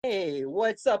Hey,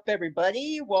 what's up,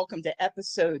 everybody? Welcome to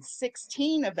episode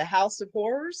 16 of the House of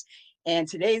Horrors. And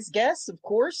today's guest, of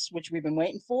course, which we've been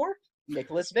waiting for,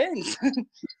 Nicholas Vince.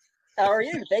 How are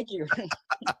you? Thank you.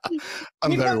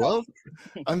 I'm very well.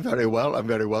 I'm very well. I'm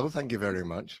very well. Thank you very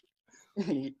much.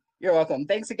 You're welcome.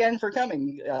 Thanks again for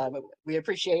coming. We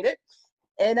appreciate it.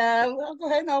 And I'll go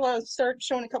ahead and I'll start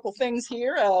showing a couple things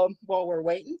here while we're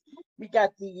waiting. We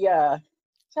got the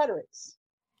Tetrix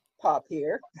pop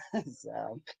here.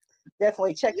 So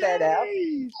definitely check that out.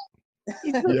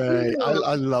 Yay.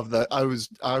 I love that.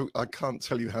 I can't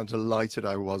tell you how delighted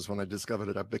I was when I discovered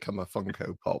it. I've become a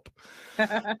Funko Pop.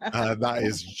 That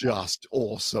is just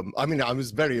awesome. I mean, I was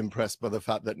very impressed by the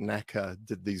fact that NECA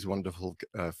did these wonderful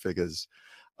figures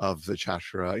of the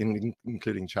Chatterer,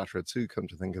 including Chatterer 2, come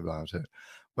to think about it.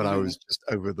 But I was just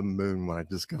over the moon when I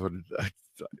discovered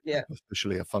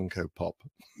officially a Funko Pop.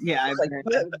 Yeah, like,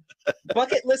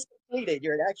 bucket list completed.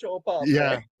 You're an actual pop.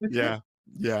 Yeah, yeah.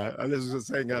 And as I was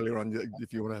saying earlier on,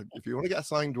 if you want to get a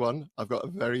signed one, I've got a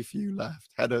very few left.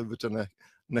 Head over to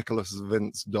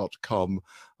nicholasvince.com.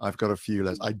 I've got a few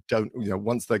left. I don't,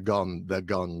 once they're gone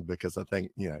because I think,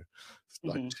 it's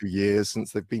like 2 years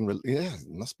since they've been released.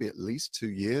 It must be at least 2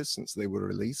 years since they were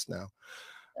released now.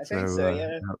 I think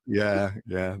so, yeah.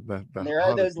 Yeah. There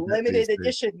are those limited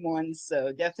edition ones,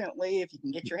 so definitely if you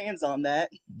can get your hands on that.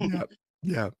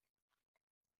 Yeah.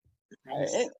 All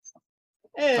right.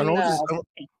 And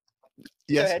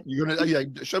yes, you're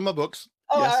gonna show my books.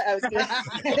 Oh, yes. I was gonna,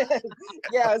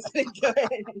 I was gonna go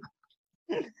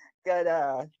ahead.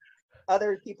 Got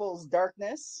Other People's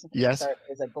Darkness. Yes. Sorry,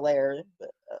 there's a glare.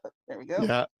 But, there we go.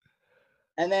 Yeah.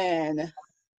 And then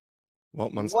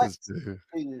What Monsters Do.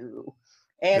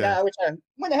 And which I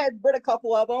went ahead and read a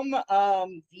couple of them.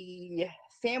 The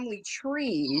Family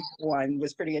Tree one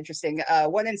was pretty interesting.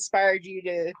 What inspired you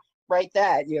to write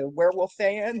that? You a werewolf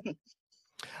fan?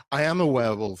 I am a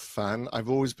werewolf fan. I've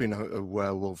always been a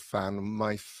werewolf fan.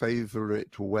 My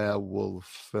favorite werewolf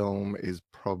film is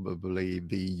probably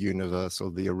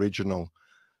the original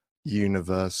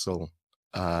Universal,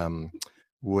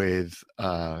 with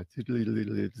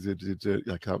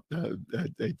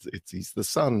he's the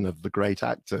son of the great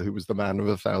actor who was the man of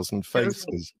 1,000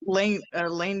 faces. Lane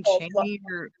Chaney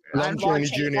or Lon Chaney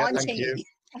Jr. Thank you.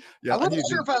 Yeah, I wasn't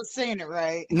sure if I was saying it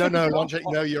right. No, Lon Chaney.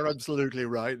 No, you're absolutely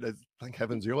right. Thank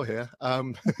heavens you're here.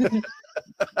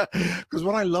 Because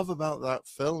what I love about that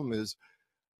film is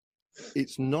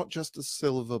it's not just a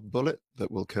silver bullet that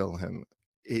will kill him.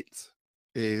 It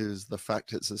is the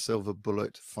fact it's a silver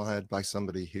bullet fired by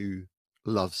somebody who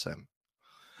loves him,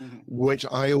 which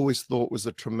I always thought was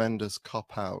a tremendous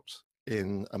cop-out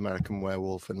in American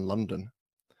Werewolf in London.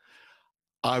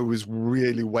 I was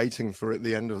really waiting for at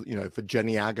the end of, for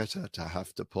Jenny Agutter to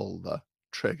have to pull the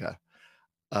trigger.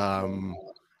 And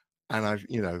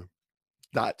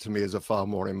that to me is a far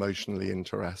more emotionally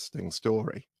interesting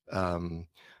story. And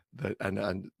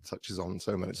touches on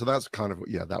so many. So that's kind of,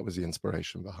 that was the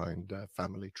inspiration behind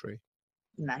Family Tree.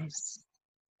 Nice.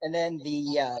 And then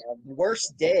the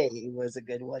Worst Day was a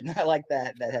good one. I like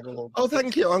that. That had a little. Oh,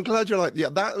 thank you. I'm glad you like. Yeah,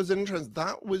 that was interesting.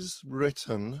 That was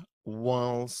written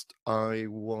whilst I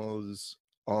was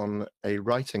on a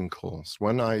writing course.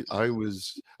 When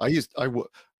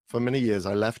for many years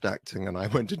I left acting and I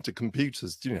went into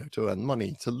computers, to earn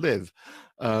money to live,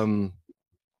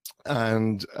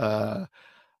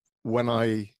 when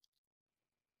I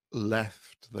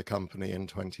left the company in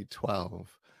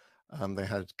 2012, they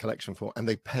had collection for, and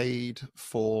they paid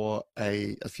for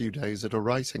a few days at a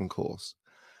writing course.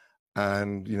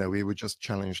 And, we were just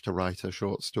challenged to write a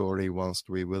short story whilst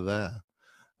we were there.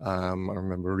 I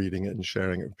remember reading it and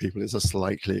sharing it with people. It's a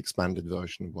slightly expanded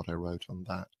version of what I wrote on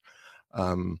that.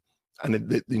 And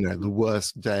the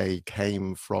worst day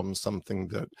came from something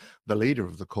that the leader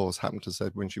of the course happened to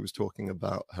said when she was talking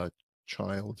about her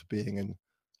child being in,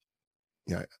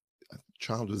 a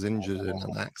child was injured in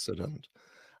an accident,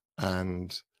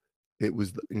 and it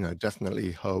was,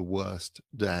 definitely her worst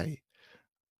day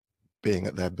being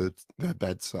at their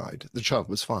bedside. The child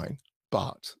was fine,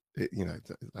 but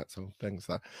that's all things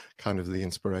that kind of the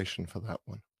inspiration for that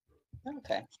one.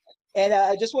 Okay. And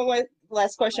just one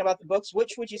last question about the books.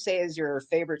 Which would you say is your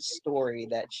favorite story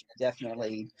that you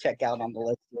definitely check out on the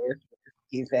list here,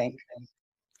 do you think?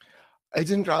 I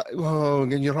didn't. Well,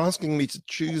 you're asking me to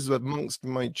choose amongst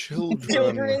my children.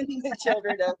 Children.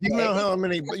 Okay. You know how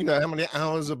many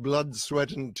hours of blood,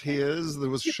 sweat, and tears there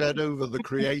was shed over the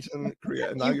creator.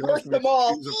 Now you're asking me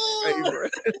to choose a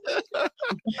favorite.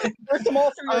 Burst them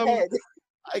all through your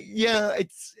head.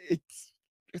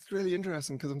 It's really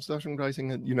interesting because I'm starting writing.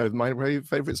 My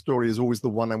favorite story is always the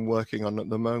one I'm working on at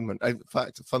the moment. In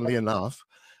fact, funnily enough,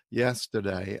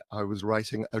 yesterday I was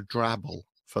writing a drabble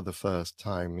for the first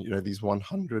time. You know, these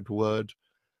 100-word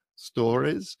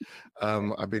stories.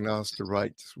 I've been asked to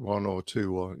write 1 or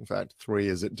 2, or in fact 3,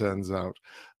 as it turns out,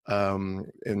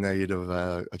 in aid of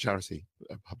a charity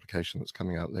publication that's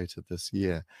coming out later this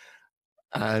year.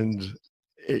 And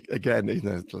again, you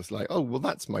know, it's like, oh, well,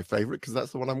 that's my favorite because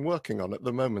that's the one I'm working on at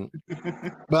the moment.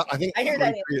 But I think I hear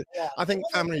that. I think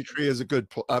Family Tree is a good.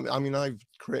 I mean,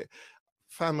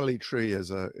 Family Tree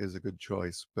is a good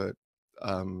choice, but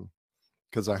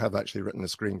because I have actually written a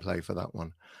screenplay for that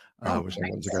one, which I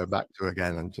want to go back to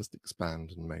again and just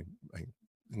expand and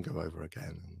and go over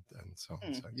again and so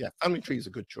on. So yeah, Family Tree is a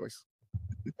good choice.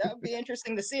 That would be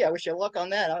interesting to see. I wish you luck on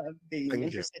that. I'd be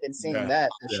interested in seeing that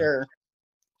for Yeah. sure.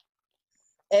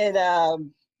 And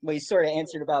well, you sort of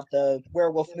answered about the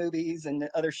werewolf movies and the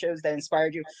other shows that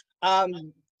inspired you.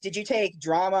 Did you take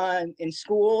drama in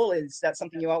school? Is that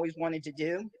something you always wanted to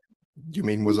do? You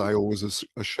mean, was I always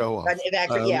a show-off? An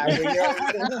actor, yeah. Were you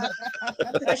always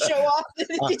a show-off?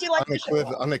 Did you like the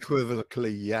show-off?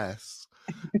 Unequivocally, yes.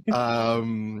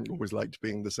 Always liked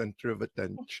being the center of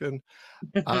attention.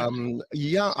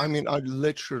 Yeah, I mean, I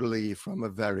literally from a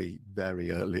very,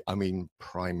 very early, I mean,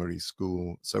 primary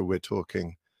school. So we're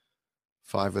talking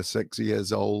 5 or 6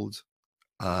 years old.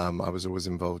 I was always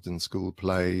involved in school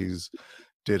plays,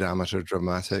 did amateur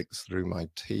dramatics through my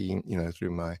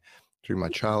through my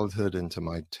childhood into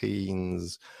my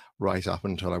teens, right up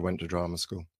until I went to drama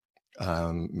school,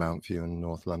 Mount View in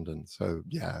North London. So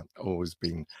yeah, always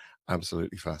been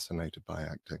absolutely fascinated by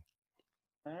acting.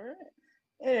 All right.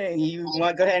 Hey, you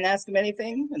want to go ahead and ask him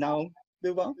anything, and I'll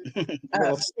move on.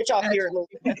 We'll switch off here a little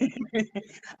bit.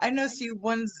 I know you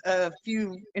won a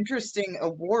few interesting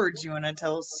awards. You want to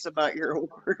tell us about your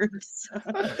awards?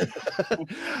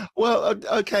 Well,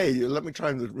 okay, let me try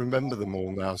and remember them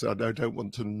all now. So I don't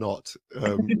want to not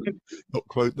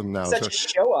quote them now. Such a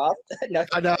show off. No.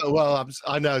 I know. Well,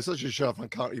 I know, such a show off. I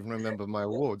can't even remember my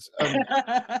awards.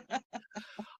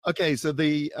 Okay, so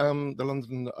the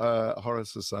London Horror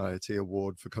Society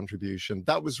Award for Contribution,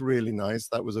 that was really nice.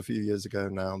 That was a few years ago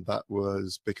now. That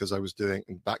was because I was doing,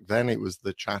 back then it was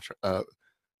the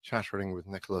Chattering with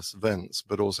Nicholas Vince,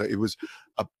 but also it was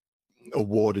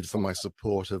awarded for my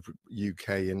support of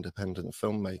UK independent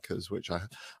filmmakers, which I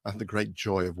had the great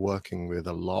joy of working with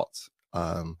a lot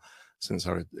since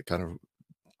I kind of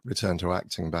returned to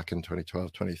acting back in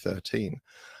 2012, 2013.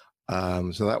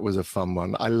 So that was a fun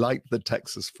one. I liked the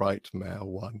Texas Frightmare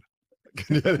one.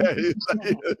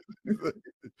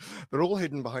 They're all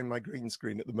hidden behind my green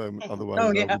screen at the moment.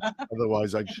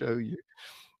 Otherwise I'd show you.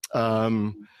 Yeah,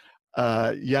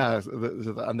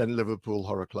 and then Liverpool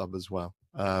Horror Club as well.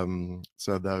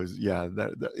 So those, yeah,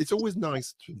 it's always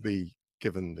nice to be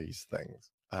given these things,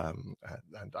 and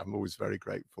I'm always very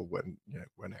grateful when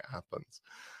it happens.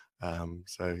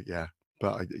 So yeah,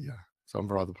 but so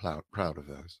I'm rather proud of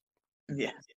those.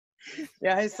 Yeah,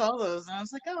 I saw those and I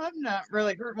was like, oh, I'm not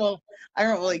really heard. Well, I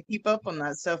don't really keep up on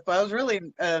that stuff, but I was really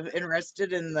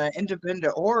interested in the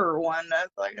independent horror one. I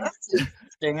was like, that's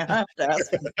interesting. I have to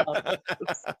ask about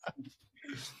this.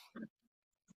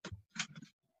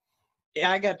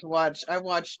 Yeah, I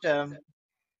watched out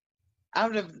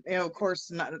of, of course,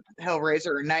 not Hellraiser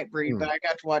or Nightbreed, but I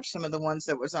got to watch some of the ones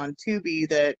that was on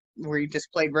Tubi where you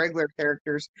just played regular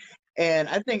characters. And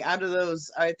I think out of those,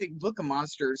 I think Book of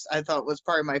Monsters, I thought was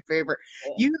probably my favorite.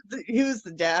 He was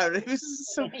the dad. It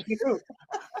was so cute.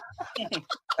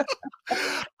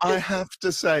 I have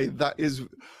to say that is,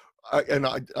 and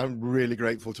I'm really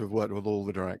grateful to have worked with all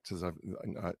the directors I've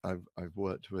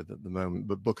worked with at the moment.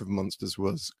 But Book of Monsters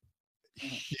was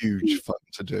huge fun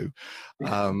to do,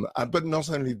 but not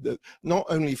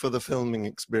only for the filming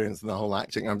experience and the whole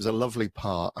acting. It was a lovely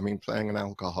part. I mean, playing an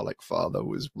alcoholic father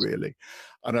was really,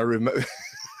 and I remember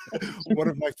one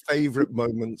of my favorite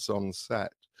moments on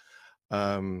set,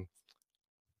 and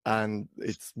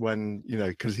it's when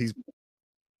because he's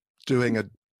doing and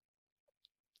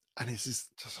this is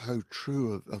so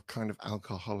true of kind of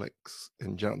alcoholics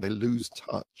in general. They lose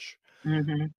touch.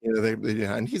 And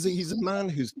he's a man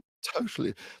who's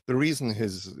totally, the reason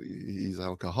he's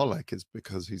alcoholic is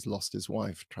because he's lost his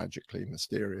wife tragically,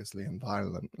 mysteriously, and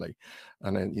violently,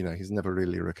 and then he's never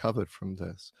really recovered from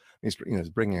this. He's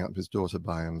bringing up his daughter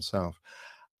by himself,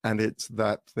 and it's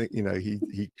that thing,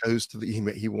 he goes to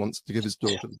he wants to give his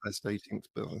daughter the best 18th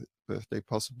birthday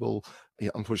possible.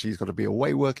 Unfortunately, he's got to be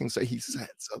away working, so he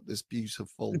sets up this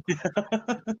beautiful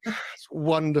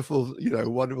wonderful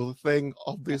wonderful thing,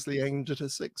 obviously aimed at a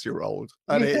 6-year-old,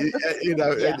 and and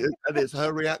it's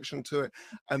her reaction to it,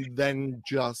 and then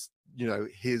just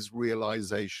his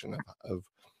realization of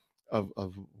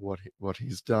what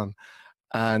he's done.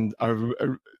 And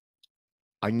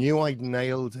I knew I'd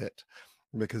nailed it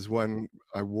because when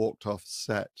I walked off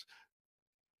set,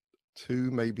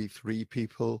 2, maybe 3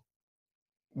 people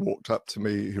walked up to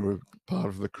me who were part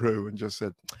of the crew and just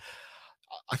said,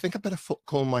 I think I better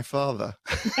call my father.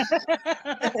 And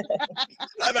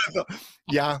I thought,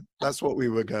 yeah, that's what we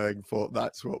were going for.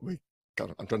 That's what we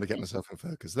got. I'm trying to get myself in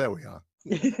focus. There we are.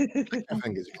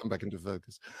 Fingers, you come back into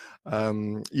focus.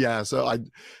 Yeah, so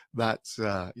that's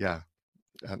yeah.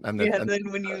 And then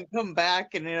when you come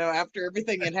back and after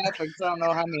everything that happens, I don't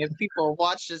know how many people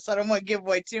watched this, so I don't want to give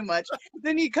away too much.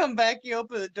 Then you come back, you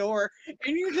open the door,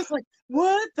 and you're just like,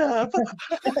 what the fuck?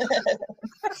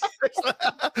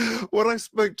 When I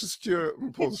spoke to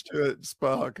Paul Stewart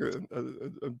Spark and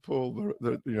Paul,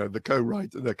 the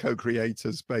co-writer, the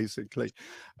co-creators, basically,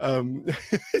 I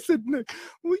said, Nick,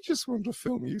 we just want to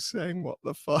film you saying what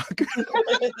the fuck,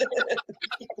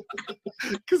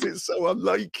 because it's so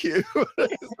unlike you.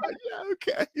 It's like, yeah,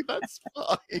 okay, that's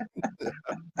fine.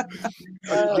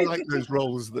 I like those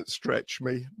roles that stretch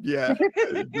me. Yeah.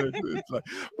 But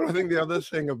I think the other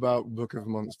thing about Book of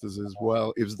Monsters as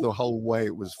well is the whole way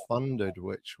it was funded,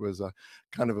 which was a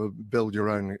kind of a build your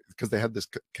own, because they had this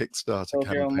Kickstarter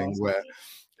campaign where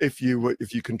if you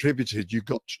contributed, you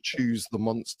got to choose the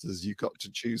monsters, you got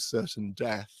to choose certain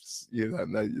deaths,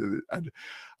 and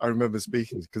I remember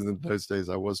speaking, because in those days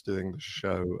I was doing the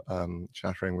show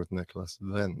Chattering with Nicholas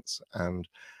Vince, and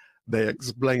they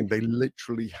explained they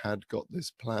literally had got this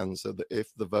plan so that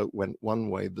if the vote went one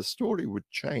way, the story would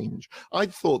change. I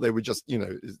thought they would just,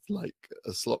 it's like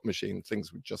a slot machine,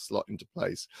 things would just slot into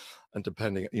place, and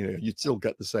depending, you'd still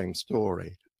get the same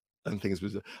story and things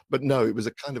was, but no, it was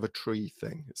a kind of a tree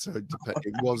thing. So it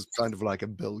was kind of like a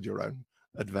build your own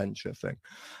adventure thing.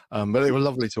 But they were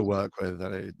lovely to work with,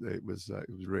 and it was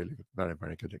really a very,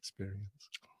 very good experience.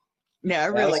 Yeah, I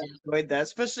really enjoyed that,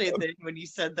 especially at the end when you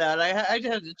said that. I had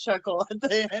to chuckle at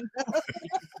the end.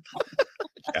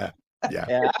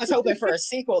 Yeah, I was hoping for a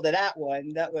sequel to that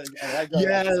one. That was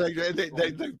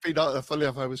they've been funny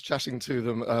enough. I was chatting to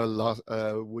them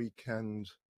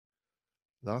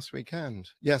last weekend.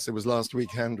 Yes, it was last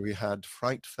weekend. We had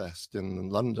Fright Fest in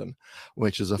London,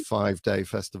 which is a 5-day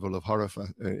festival of horror.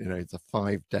 It's a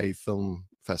 5-day film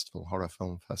festival, horror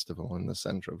film festival in the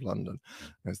centre of London.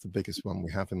 It's the biggest one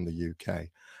we have in the UK.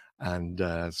 And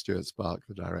Stuart Spark,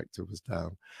 the director, was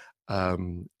down.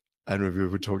 And we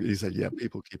were talking. He said, "Yeah,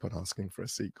 people keep on asking for a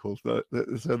sequel, so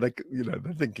they're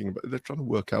thinking about. They're trying to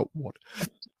work out what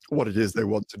it is they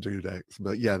want to do next.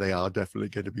 But yeah, they are definitely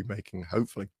going to be making,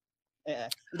 hopefully." Yeah,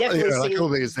 definitely. Like all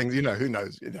these things, who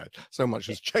knows? So much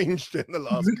has changed in the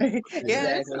last.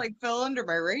 Yeah, it's like fell under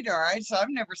my radar. I've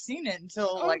never seen it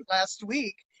until like last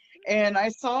week. And I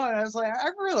saw it, and I was like, I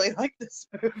really like this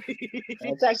movie.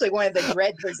 It's actually one of the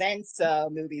Dread Presents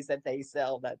movies that they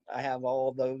sell, that I have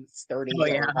all those 30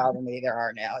 or however many there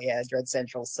are now. Yeah, Dread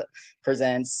Central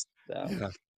Presents.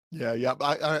 So. Yeah.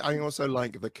 I also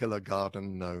like the Killer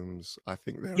Garden Gnomes. I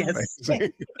think they're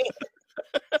amazing.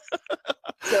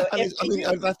 So I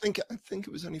think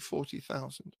it was only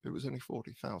 40,000. It was only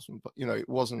 40,000, but it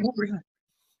wasn't. Oh, really?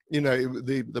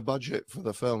 The budget for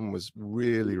the film was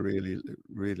really, really,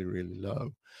 really, really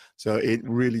low. So it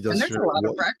really does. And there's a lot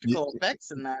of practical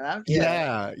effects in that.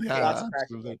 Yeah,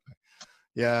 absolutely.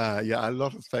 Yeah, a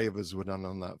lot of favors were done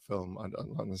on that film. I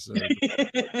don't necessarily,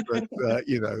 but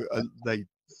they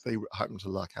happened to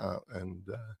luck out, and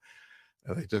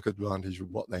they took advantage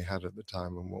of what they had at the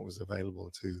time and what was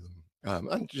available to them.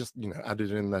 And just added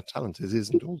in their talent. It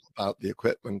isn't all about the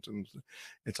equipment, and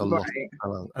it's a lot of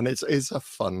talent, and it's a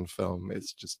fun film.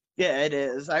 It's just it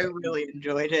is. I really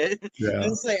enjoyed it. Yeah.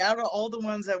 And say out of all the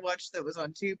ones I watched that was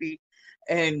on Tubi,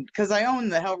 and because I own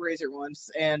the Hellraiser ones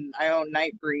and I own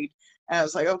Nightbreed, and I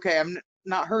was like, okay, I'm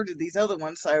not heard of these other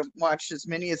ones, so I watched as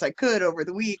many as I could over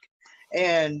the week,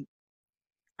 and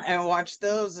I watched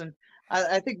those, and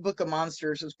I think Book of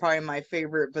Monsters was probably my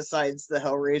favorite besides the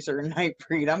Hellraiser and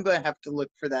Nightbreed. I'm going to have to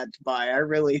look for that to buy. I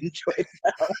really enjoyed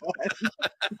that one.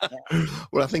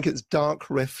 Well, I think it's Dark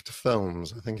Rift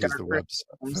Films. I think is the website.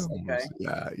 Films. Okay.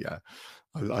 Yeah.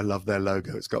 I love their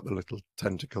logo. It's got the little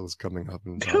tentacles coming up.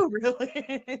 And oh,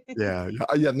 really? Yeah.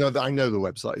 No, I know the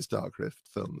website is Dark Rift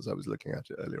Films. I was looking at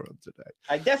it earlier on today.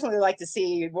 I definitely like to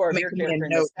see more of your character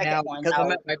in the second one. Because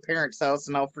I'm at my parents' house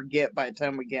and I'll forget by the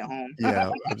time we get home.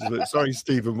 Yeah, absolutely. Sorry,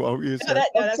 Stephen. What were you saying?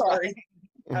 That's sorry.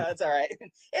 That's all right.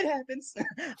 It happens.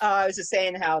 I was just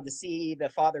saying how to see the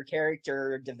father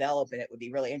character develop, and it would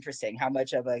be really interesting how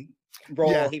much of a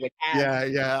role Yeah, he would have.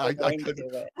 yeah. I going could,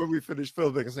 into it. when we finished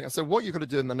filming, I said, what you're going to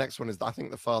do in the next one is, I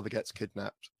think the father gets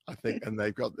kidnapped. I think, and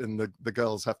they've got, and the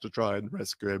girls have to try and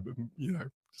rescue him. And, you know,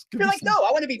 just give You're me like, no,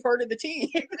 I want to be part of the team.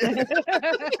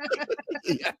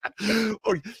 yeah.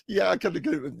 Or yeah, I kind of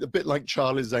go a bit like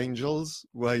Charlie's Angels,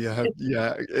 where you have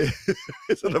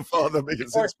so the father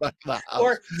because Or- it's back that house.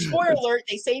 Or spoiler alert,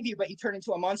 they save you, but you turn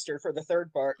into a monster for the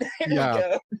third part. Here we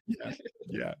Yeah.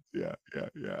 go.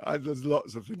 Yeah. There's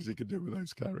lots of things you can do with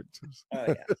those characters. Oh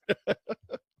yeah.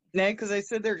 Yeah, because they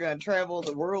said they're going to travel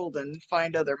the world and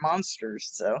find other monsters.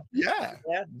 So Yeah.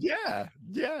 Yeah.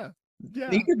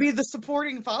 you could be the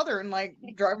supporting father and like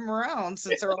drive them around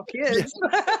since they're all kids.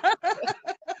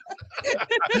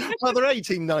 Well, they're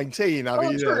 18, 19. I Oh,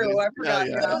 mean, you know, true. I forgot.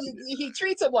 Yeah, Yeah. He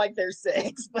treats them like they're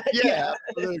 6, but yeah,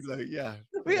 absolutely. Yeah.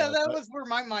 Yeah, that but- was where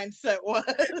my mindset was.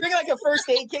 bring like a first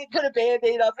aid kit, put a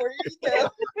band-aid up where you go.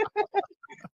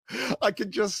 I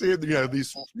could just see, you know,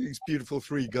 these beautiful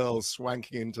 3 girls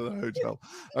swanking into the hotel,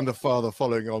 and the father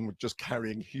following on with just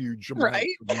carrying huge amounts Right?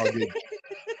 of luggage.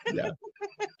 Yeah,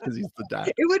 because he's the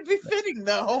dad. It would be fitting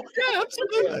though. Yeah,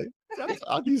 absolutely.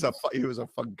 He was a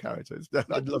fun character.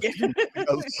 I'd love to do something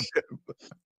else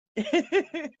with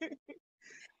him.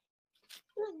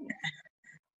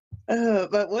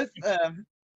 But with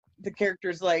the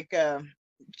characters like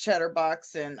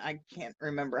Chatterbox and I can't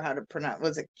remember how to pronounce.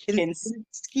 Was it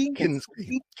Kinski?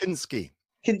 Kinski.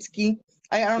 Kinski.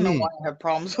 I don't know Hmm. why I have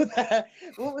problems with that.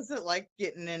 What was it like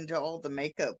getting into all the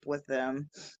makeup with them?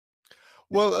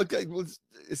 Well, okay,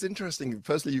 it's interesting.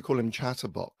 Firstly, you call him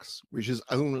Chatterbox, which has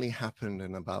only happened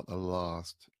in about the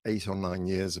last 8 or 9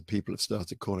 years of people have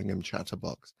started calling him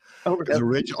Chatterbox. Oh, Because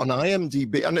on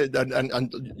IMDb,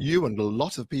 and you and a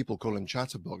lot of people call him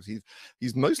Chatterbox.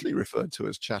 He's mostly referred to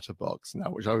as Chatterbox now,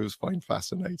 which I always find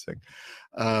fascinating.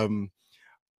 So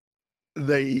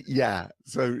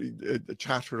the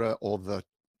Chatterer or the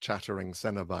Chattering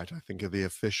Cenobite, I think, are the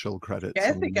official credits. Yeah,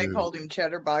 I on think I the called him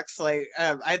Chatterbox. Like,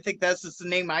 I think that's just the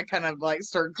name I kind of like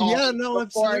started calling. Yeah, him no,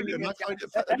 before I absolutely. And even I find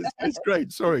got- it's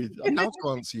great. Sorry. Now to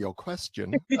answer your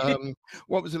question,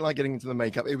 what was it like getting into the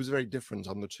makeup? It was very different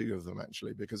on the 2 of them,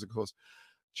 actually, because, of course,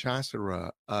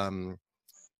 Chatterer, the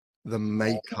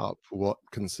makeup, what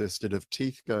consisted of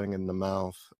teeth going in the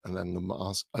mouth and then the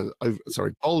mask,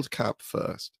 bald cap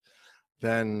first,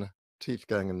 then teeth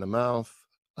going in the mouth,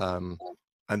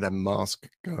 and then mask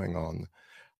going on.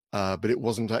 But it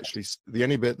wasn't actually, the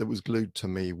only bit that was glued to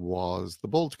me was the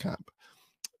bald cap.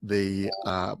 The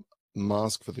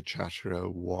mask for the Chatterer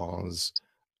was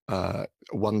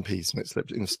one piece, and it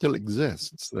slipped and still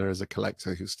exists. There is a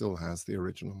collector who still has the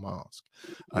original mask.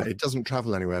 It doesn't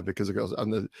travel anywhere because it goes,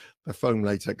 and the foam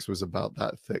latex was about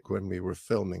that thick when we were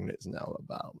filming, and it's now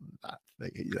about that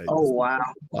thick. You know, Oh wow!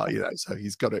 well, you know, so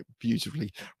he's got it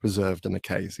beautifully preserved in a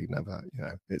case. He never, you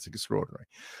know, it's extraordinary.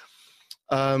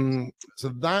 So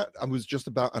that I was just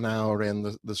about an hour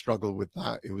in the struggle with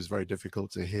that. It was very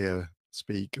difficult to hear,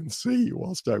 speak, and see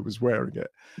whilst I was wearing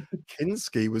it.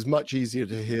 Kinski was much easier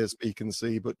to hear, speak, and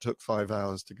see, but took 5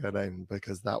 hours to get in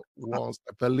because that was,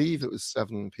 I believe, it was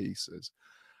 7 pieces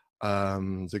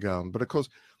to go on. But of course,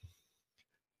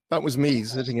 that was me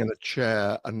sitting in a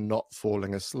chair and not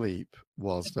falling asleep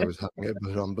whilst I was having it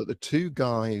put on. But the 2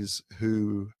 guys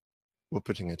who were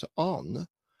putting it on,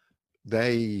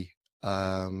 they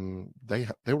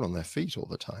were on their feet all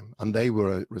the time, and they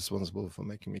were responsible for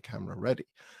making me camera ready.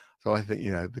 So I think,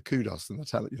 you know, the kudos and the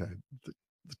talent, you know,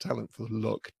 the talent for the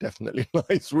look definitely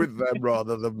lies with them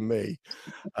rather than me.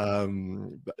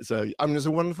 So I mean, it's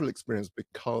a wonderful experience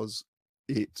because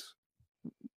it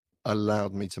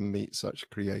allowed me to meet such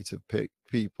creative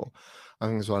people. I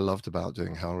think that's what I loved about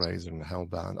doing Hellraiser and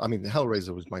Hellbound. I mean,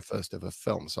 Hellraiser was my first ever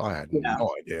film, so I had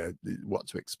no idea what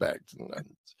to expect, and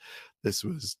this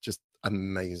was just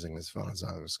amazing as far as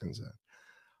I was concerned.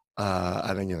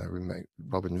 And then, you know, we met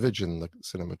Robin Vidgeon, the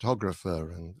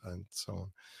cinematographer, and so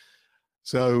on.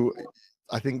 So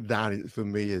I think that for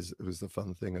me was the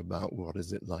fun thing about what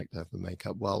is it like to have the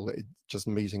makeup. Well, just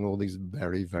meeting all these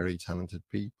very, very talented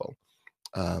people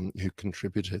who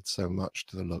contributed so much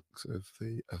to the looks of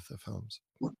the films.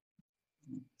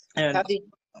 And How did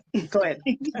go ahead.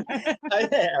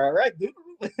 all right,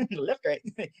 left, right.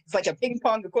 It's like a ping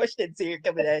pong of questions here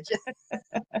coming at you.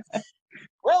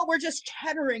 Well, we're just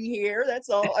chattering here. That's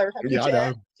all. Or Yeah, I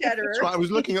know. Chatterer. That's right. I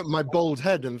was looking at my bald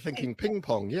head and thinking ping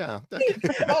pong. Yeah.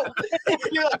 Oh,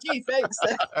 you're like, gee, thanks.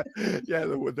 Yeah,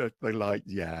 they like,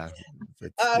 yeah.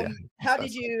 How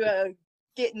did you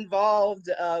get involved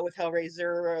with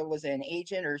Hellraiser? Was it an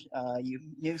agent, or you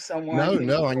knew someone? No, who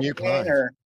no, I knew put it in, Clive.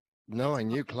 or No, I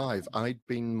knew Clive. I'd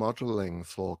been modeling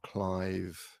for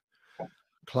Clive.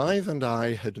 Clive and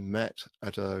I had met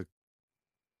at a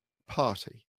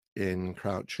party in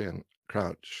Crouch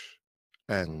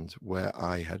End, where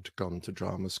I had gone to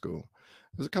drama school.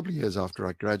 It was a couple of years after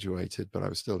I graduated, but I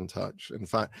was still in touch. In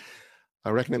fact, I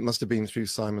reckon it must have been through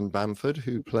Simon Bamford,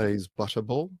 who plays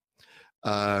Butterball,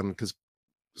 because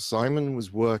Simon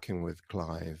was working with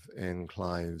Clive in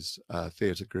Clive's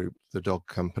theatre group, The Dog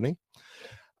Company.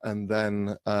 And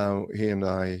then he and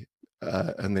I,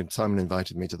 and then Simon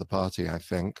invited me to the party, I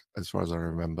think, as far as I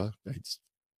remember. It's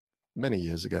many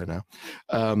years ago now.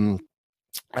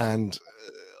 And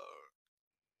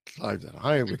Clive said,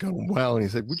 "Hi, we're going well." And he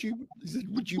said, "Would you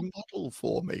model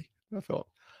for me?" And I thought,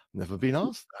 never been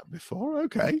asked that before.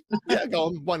 Okay, yeah, go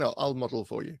on. Why not? I'll model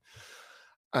for you.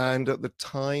 And at the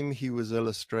time, he was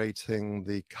illustrating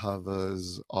the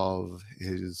covers of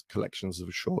his collections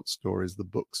of short stories, The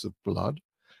Books of Blood.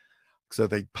 So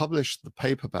they published the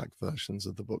paperback versions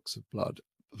of the Books of Blood,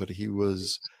 but he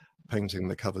was painting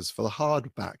the covers for the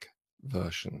hardback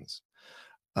versions.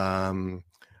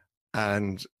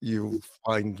 And you'll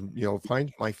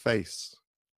find my face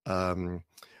on,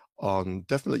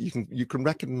 definitely you can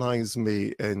recognize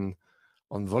me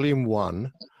on volume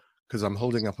 1, because I'm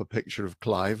holding up a picture of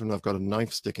Clive and I've got a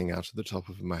knife sticking out of the top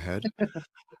of my head.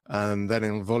 And then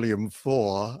in volume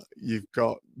 4, you've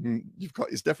got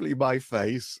it's definitely my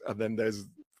face, and then there's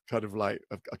kind of like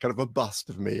a kind of a bust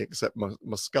of me, except my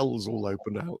skull's all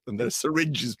open out, and there's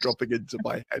syringes dropping into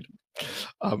my head.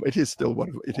 It is one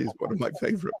of my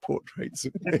favorite portraits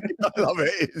of me. I love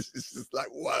it. It's just like,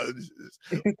 wow, this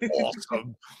is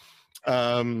awesome.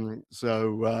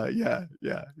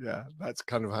 Yeah, that's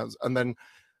kind of how. And then,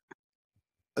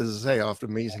 as I say, after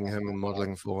meeting him and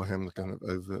modeling for him kind of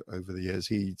over the years,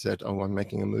 he said, "Oh, I'm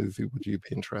making a movie. Would you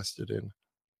be interested in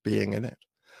being in it?"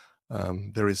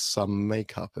 There is some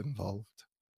makeup involved.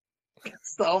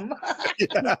 Some.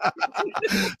 Yeah.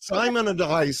 Simon and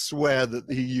I swear that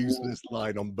he used this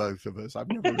line on both of us. I've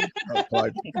never really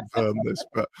tried to confirm this,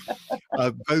 but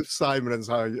both Simon and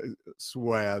I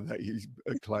swear that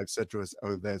Clive said to us,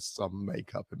 "Oh, there's some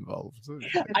makeup involved."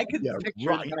 I could picture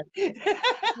right.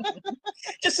 that.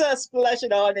 just splash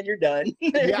it on and you're done.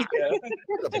 There Yeah. you go.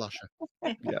 The blusher.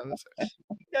 Yeah, that's it.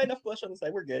 Got enough blush on the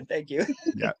side. We're good. Thank you.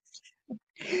 Yeah.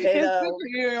 And,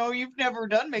 You've never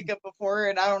done makeup before,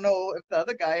 and I don't know if the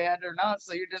other guy had or not.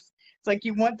 So it's like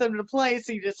you want them to play,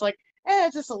 so you just like,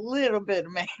 just a little bit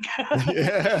of makeup.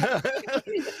 Yeah.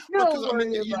 Don't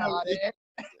worry about it.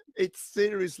 It's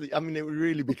seriously, I mean, it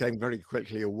really became very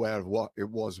quickly aware of what it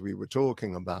was we were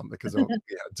talking about, because we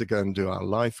had to go and do our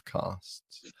live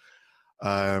casts.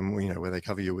 Where they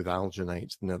cover you with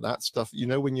alginate, that stuff.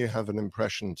 When you have an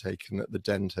impression taken at the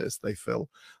dentist, they fill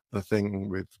the thing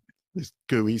with this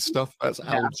gooey stuff. That's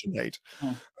alginate.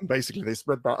 And basically they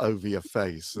spread that over your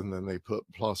face, and then they put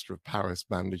plaster of Paris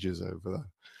bandages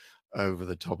over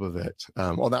the top of it.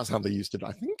 Or that's how they used it.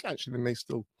 I think actually they may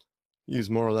still use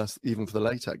more or less, even for the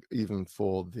latex, even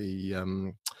for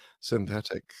the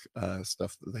synthetic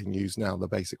stuff that they use now. The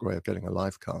basic way of getting a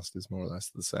live cast is more or less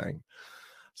the same.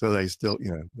 So they still,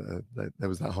 there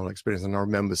was that whole experience. And I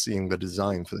remember seeing the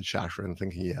design for the Shatterer and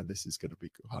thinking, yeah, this is going to be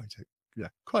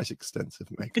quite extensive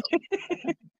makeup.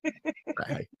 But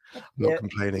hey, I'm not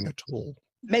complaining at all.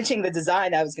 Mentioning the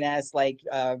design, I was going to ask, like,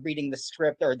 reading the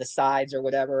script or the sides or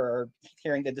whatever, or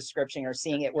hearing the description or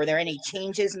seeing it, were there any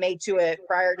changes made to it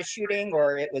prior to shooting,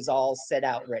 or it was all set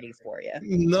out ready for you?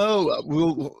 No,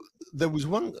 well, there was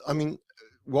one. I mean,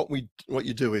 what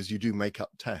you do is you do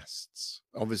makeup tests.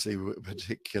 Obviously,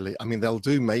 particularly, I mean, they'll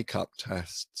do makeup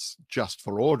tests just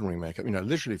for ordinary makeup,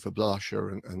 literally for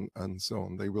blusher and so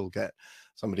on. They will get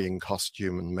somebody in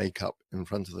costume and makeup in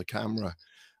front of the camera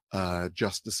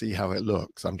just to see how it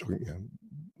looks. I'm talking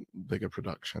bigger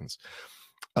productions.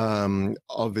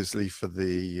 Obviously, for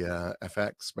the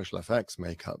special effects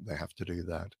makeup, they have to do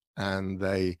that. And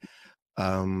they,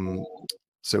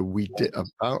 so we did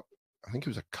about, I think it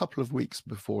was a couple of weeks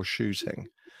before shooting,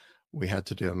 we had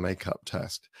to do a makeup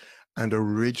test. And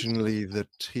originally the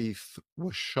teeth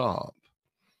were sharp,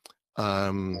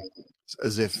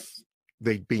 as if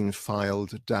they'd been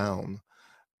filed down.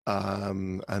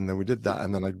 And then we did that.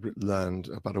 And then I learned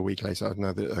about a week later, I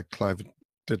know that Clive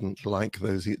didn't like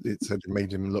those. It said it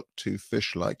made him look too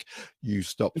fish-like. You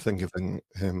stop thinking of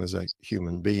him as a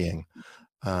human being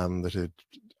that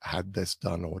had this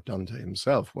done or done to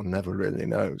himself. One never really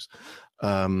knows.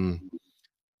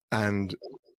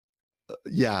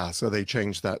 So they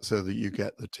changed that so that you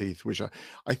get the teeth, which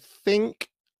I think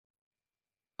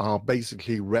are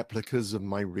basically replicas of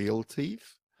my real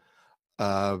teeth.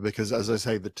 Because, as I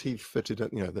say, the teeth fitted,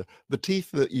 you know, the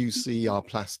teeth that you see are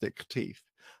plastic teeth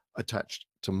attached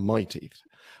to my teeth.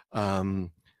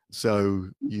 So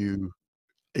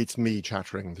it's me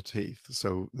chattering the teeth.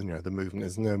 So, you know, the movement,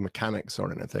 there's no mechanics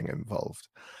or anything involved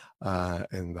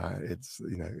in that. It's,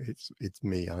 you know, it's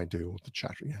me. I do all the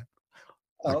chattering. Yeah.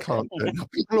 I Oh, okay. can't do it. Now,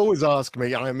 people always ask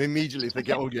me, I'm immediately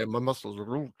thinking, oh yeah, my muscles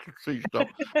are all seized up.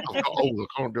 I've got old, I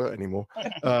can't do it anymore.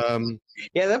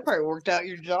 Yeah, that part worked out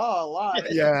your jaw a lot.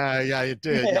 Yeah, it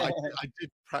did. Yeah, I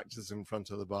did practice in front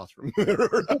of the bathroom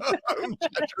mirror,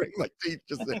 chattering my teeth,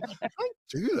 just saying, I can't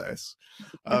do this.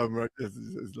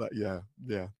 It's like, yeah.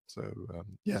 So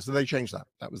yeah, so they changed that.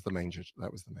 That was the major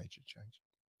change.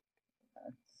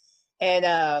 And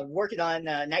working on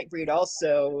Nightbreed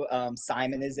also,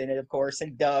 Simon is in it, of course,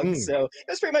 and Doug. Mm. So it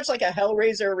was pretty much like a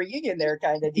Hellraiser reunion there,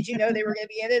 kind of. Did you know they were going to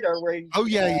be in it, or were you Oh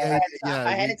yeah.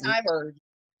 ahead of time, or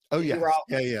Oh you yeah, were all...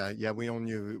 yeah. We all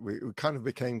knew. We kind of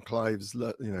became Clive's,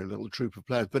 you know, little troop of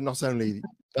players. But not only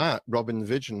that, Robin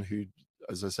Vigeon, who,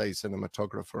 as I say,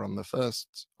 cinematographer on the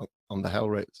first, on the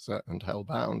Hellraiser and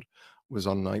Hellbound, was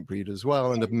on Nightbreed as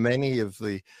well, and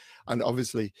and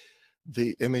obviously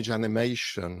the Image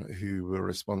Animation, who were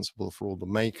responsible for all the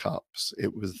makeups.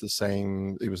 It was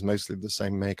mostly the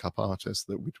same makeup artist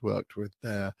that we'd worked with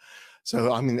there.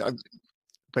 So I mean,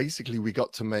 basically we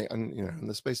got to make, and you know, in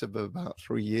the space of about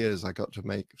 3 years, I got to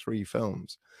make 3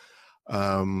 films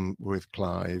with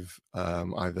Clive.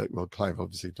 Clive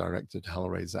obviously directed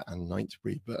Hellraiser and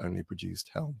Nightbreed, but only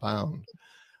produced Hellbound.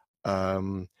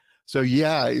 So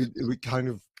yeah, we kind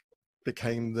of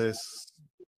became this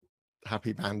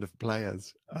happy band of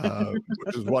players,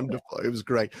 which was wonderful. It was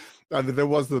great. And there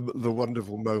was the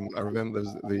wonderful moment. I remember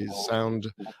the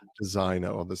sound designer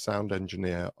or the sound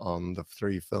engineer on the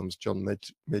 3 films, John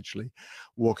Midgley,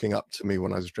 walking up to me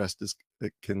when I was dressed as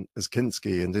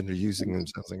Kinski and introducing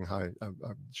himself, saying, "Hi,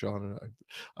 I'm John.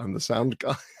 I'm the sound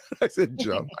guy." I said,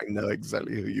 "John, I know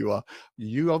exactly who you are.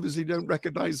 You obviously don't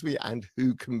recognize me, and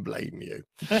who can blame you?"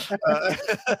 Because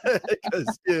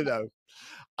you know,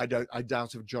 I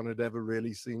doubt if John had ever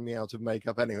really seen me out of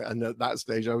makeup anyway. And at that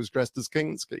stage, I was dressed as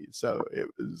Kinski, so it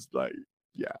was like,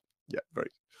 yeah, very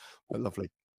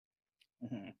lovely.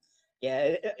 Mm-hmm.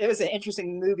 Yeah, it was an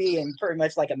interesting movie and pretty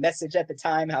much like a message at the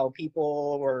time, how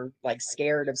people were like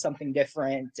scared of something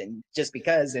different, and just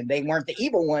because, and they weren't the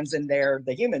evil ones in there,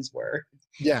 the humans were.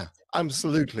 Yeah,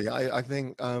 absolutely. I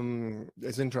think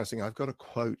it's interesting. I've got a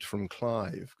quote from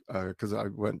Clive because I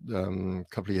went a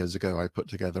couple of years ago. I put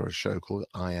together a show called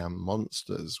I Am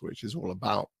Monsters, which is all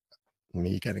about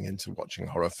me getting into watching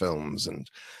horror films and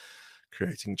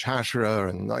creating Chatterer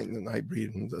and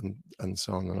Nightbreed and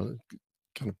so on, a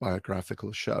kind of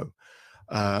biographical show.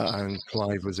 And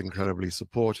Clive was incredibly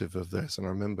supportive of this. And I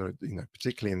remember, you know,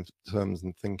 particularly in terms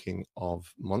of thinking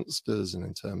of monsters and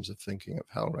in terms of thinking of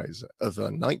Hellraiser, of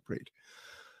Nightbreed.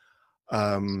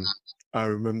 I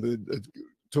remember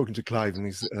talking to Clive,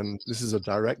 and this is a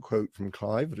direct quote from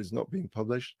Clive, but it's not being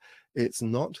published. "It's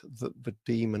not that the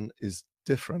demon is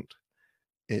different,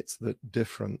 it's that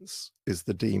difference is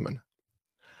the demon."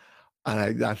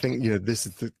 And I think, you know, this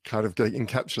is the kind of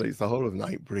encapsulates the whole of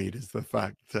Nightbreed, is the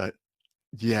fact that,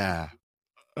 yeah,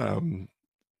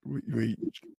 we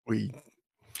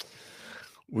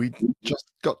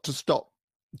just got to stop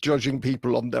judging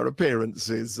people on their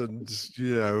appearances and,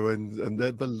 you know, and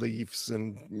their beliefs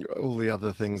and all the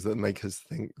other things that make us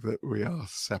think that we are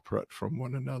separate from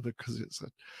one another, because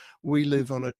we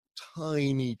live on a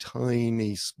tiny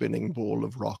spinning ball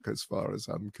of rock as far as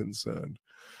I'm concerned.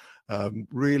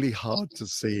 Really hard to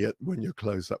see it when you're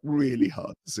close up, really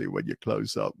hard to see when you're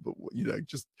close up, but you know,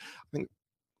 just I think,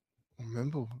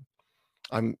 remember,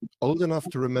 I'm old enough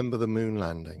to remember the moon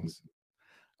landings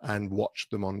and watch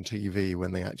them on TV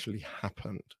when they actually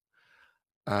happened.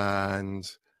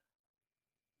 But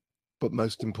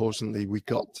most importantly, we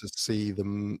got to see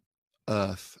the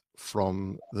Earth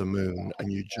from the moon, and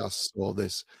you just saw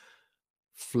this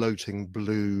floating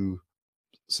blue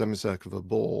semicircle of a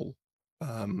ball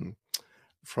and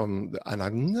I'll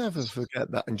never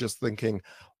forget that, and just thinking,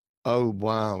 oh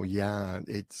wow, yeah,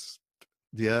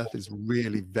 the Earth is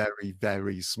really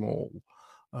very small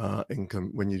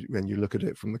when you look at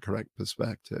it from the correct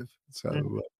perspective. So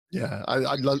yeah, I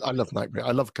love Nightbreed.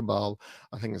 I love Cabal.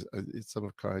 I think it's some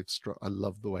of Clive's. I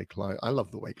love the way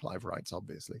Clive writes,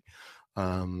 obviously.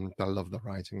 But I love the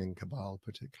writing in Cabal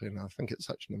particularly, and I think it's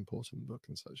such an important book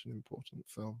and such an important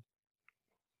film.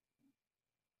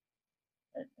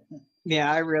 Yeah,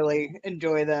 I really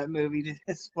enjoy that movie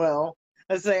as well.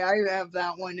 I say I have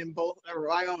that one in both.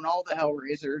 Or I own all the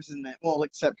Hellraisers, and that, well,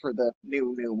 except for the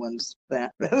new ones.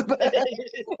 That.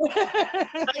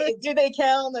 Do they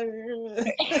count?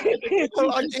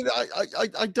 Well,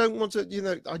 I don't want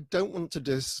to, I don't want to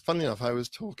Funny enough, I was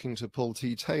talking to Paul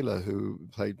T. Taylor, who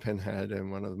played Pinhead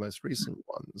in one of the most recent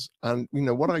ones. And,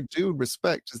 what I do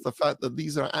respect is the fact that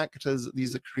these are actors,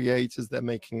 these are creators, they're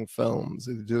making films,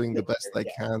 they're doing the best they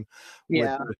can.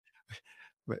 Yeah.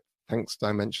 With Thanks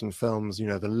Dimension Films,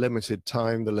 the limited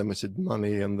time, the limited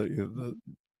money, and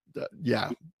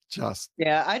Yeah,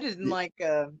 I didn't like.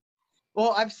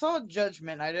 Well, I saw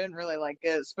Judgment. I didn't really like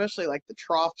it, especially like the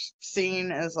trough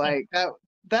scene. Is like that.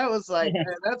 That was like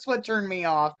that's what turned me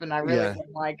off, and I really Yeah.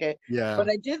 didn't like it. Yeah. But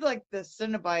I did like the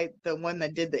Cenobite, the one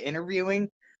that did the interviewing.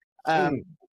 Mm.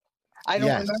 I don't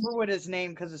Yes. remember what his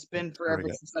name because it's been forever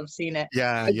Forget. since I've seen it.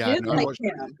 Yeah, I yeah. did no, I like watched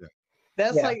it, him. yeah.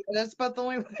 That's Yeah. like that's about the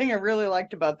only thing I really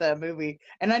liked about that movie.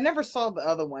 And I never saw the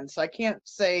other one, so I can't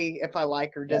say if I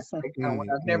like or dislike that one.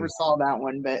 I've never saw that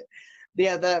one, but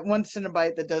yeah, that one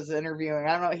Cenobite that does the interviewing,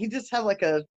 I don't know. He just had like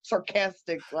a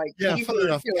sarcastic, like Yeah, humor funny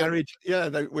enough, to it.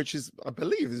 Gary, which is, I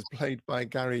believe, is played by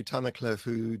Gary Tunnicliffe,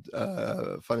 who,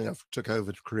 funny enough, took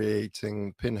over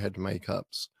creating Pinhead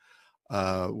makeups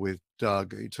with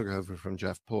Doug. He took over from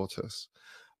Jeff Portis,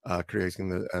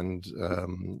 creating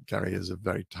Gary is a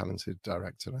very talented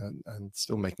director and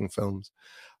still making films.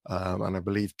 And I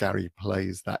believe Gary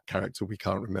plays that character. We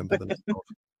can't remember the name of.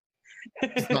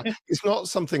 It's not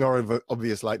something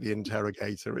obvious like the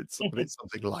interrogator. It's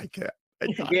something like it.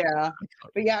 Yeah,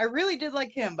 but yeah, I really did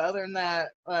like him. But other than that,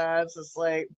 it's just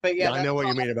like, but yeah, I know what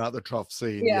you mean about the trough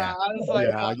scene. yeah, I was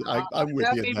like, I'm with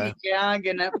that you made there. me gag,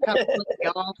 and that kind of put me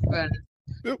off.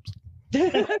 Oops.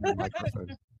 And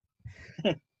Microphone.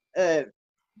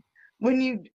 when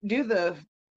you do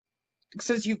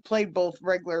since you've played both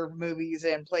regular movies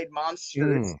and played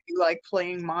monsters, do you like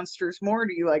playing monsters more? Or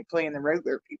do you like playing the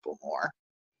regular people more?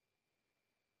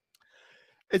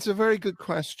 It's a very good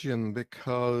question,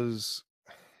 because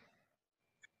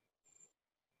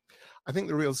I think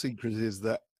the real secret is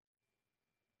that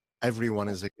everyone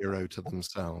is a hero to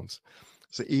themselves.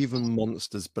 So even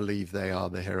monsters believe they are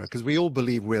the hero, because we all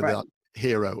believe we're the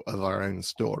hero of our own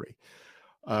story.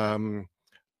 And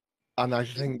I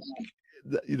think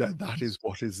that, that is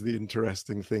what is the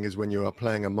interesting thing, is when you are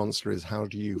playing a monster, is how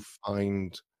do you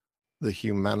find the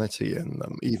humanity in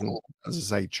them? Even, as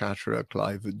I say, Chatterer,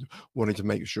 Clive wanted to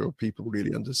make sure people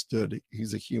really understood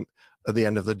he's a human. At the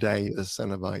end of the day, the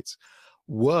Cenobites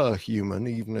were human,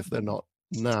 even if they're not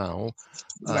now,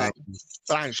 but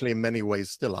actually in many ways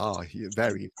still are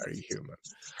very, very human.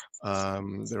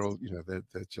 They're all,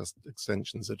 they're just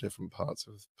extensions of different parts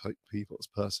of people's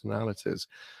personalities.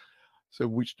 So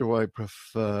which do I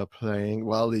prefer playing?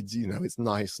 Well, it's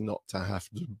nice not to have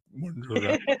to wander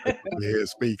around here,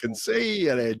 speak and see,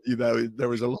 and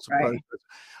there is a lot of process.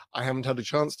 I haven't had a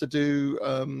chance to do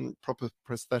proper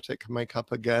prosthetic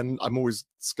makeup again. I'm always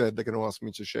scared they're going to ask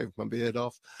me to shave my beard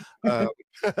off. I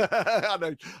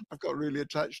know I've got really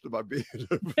attached to my beard in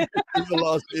the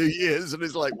last few years, and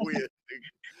it's like weird.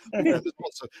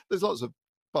 There's lots of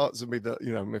parts of me that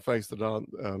my face that aren't.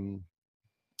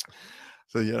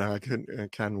 So I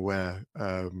can wear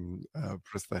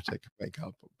prosthetic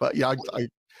makeup, but yeah,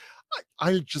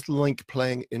 I just like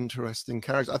playing interesting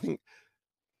characters. I think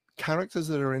characters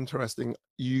that are interesting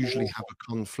usually have a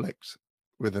conflict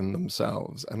within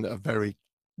themselves, and a very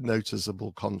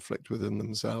noticeable conflict within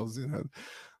themselves.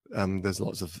 There's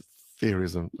lots of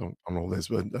theories on all this,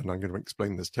 and I'm going to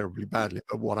explain this terribly badly,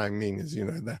 but what I mean is,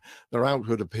 their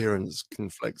outward appearance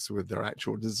conflicts with their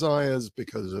actual desires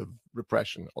because of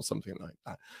repression or something like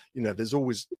that. There's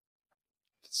always,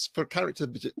 for a character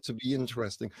to be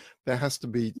interesting, there has to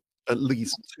be at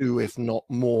least two, if not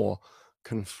more,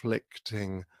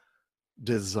 conflicting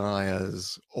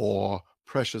desires or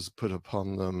pressures put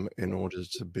upon them in order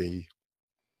to be.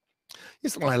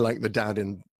 It's like the dad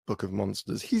in Book of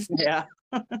Monsters. He's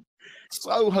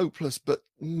so hopeless, but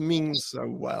means so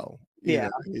well.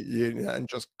 And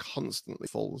just constantly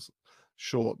falls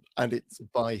short, and it's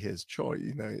by his choice.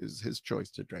 It's his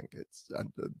choice to drink.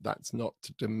 And that's not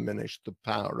to diminish the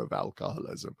power of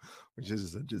alcoholism, which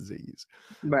is a disease,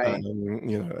 right?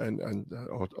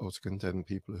 Or to condemn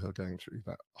people who are going through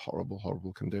that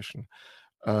horrible condition.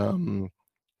 But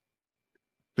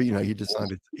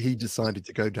he decided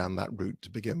to go down that route to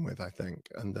begin with, I think,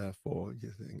 and therefore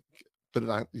you think. But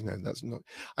that that's not.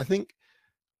 I think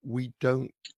we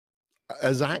don't,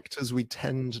 as actors, we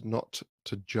tend not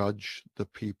to judge the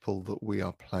people that we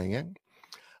are playing,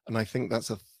 and I think that's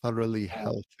a thoroughly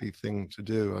healthy thing to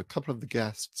do. A couple of the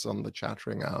guests on the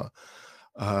Chattering Hour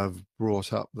have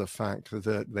brought up the fact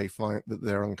that they find that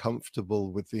they're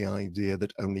uncomfortable with the idea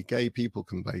that only gay people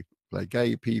can play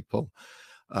gay people,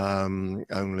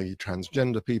 only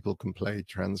transgender people can play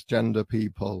transgender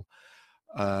people.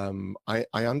 I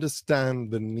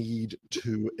understand the need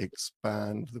to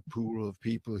expand the pool of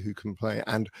people who can play,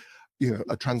 and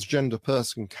a transgender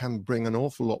person can bring an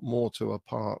awful lot more to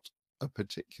a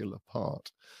particular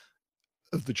part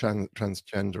of the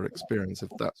transgender experience, if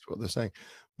that's what they're saying.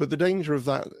 But the danger of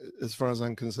that, as far as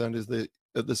I'm concerned, is that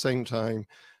at the same time,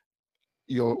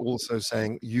 you're also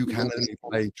saying you can only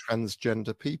play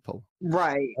transgender people.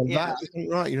 Right. And Yeah. that isn't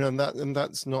right, and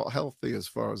that's not healthy as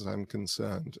far as I'm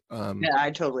concerned. Yeah, I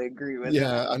totally agree with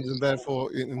Yeah, that. and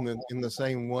therefore, in the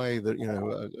same way that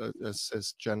a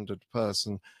cisgendered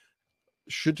person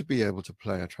should be able to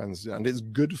play a transgender, and it's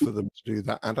good for them to do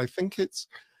that. And I think it's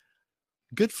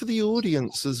good for the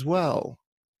audience as well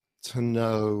to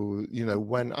know,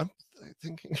 when I'm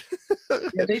thinking.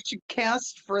 Yeah, they should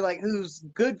cast for like who's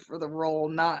good for the role,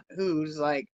 not who's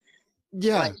like,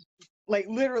 Yeah. like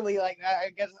literally, like I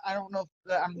guess I don't know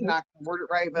if I'm not gonna word it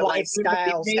right, but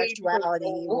Lifestyle, like made for sexuality,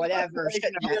 role. whatever. Like,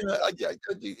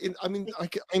 I mean, I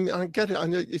get it. I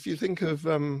know if you think of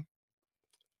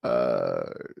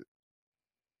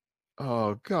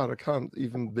oh God, I can't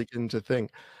even begin to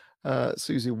think.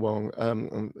 Susie Wong.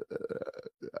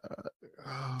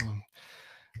 Oh,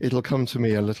 it'll come to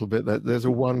me a little bit. There's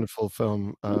a wonderful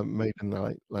film made in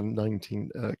the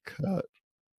 19 Kurt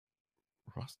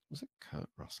Russell. Was it Kurt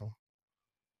Russell?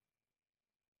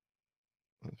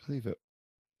 I believe it.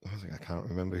 I can't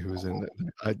remember who was in it.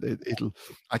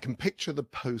 I can picture the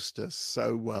poster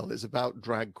so well. It's about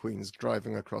drag queens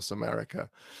driving across America.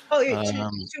 Oh, yeah, Tu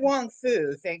Wong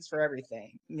Fu. Thanks for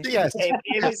everything. Yes,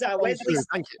 it was Wesley.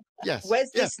 Thank you. Yes,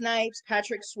 Wesley Snipes,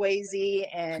 Patrick Swayze,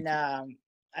 and I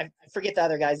forget the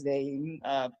other guy's name.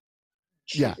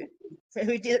 Yeah.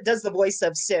 Who does the voice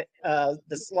of the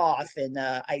sloth in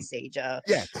Ice Age?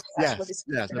 Yes. A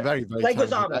very, very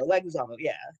Leguizamo.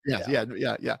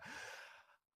 Yeah.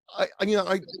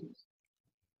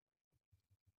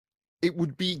 It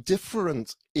would be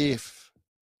different if,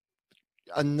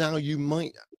 and now you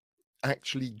might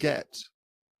actually get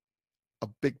a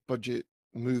big budget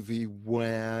movie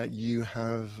where you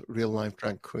have real life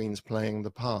drag queens playing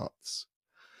the parts.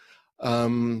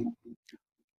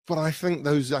 But I think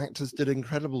those actors did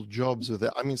incredible jobs with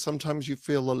it. I mean, sometimes you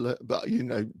feel a little, but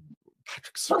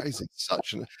Patrick Swayze is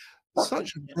such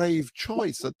a brave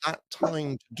choice at that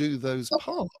time to do those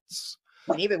parts.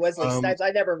 And even Wesley Snipes,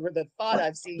 I never would have thought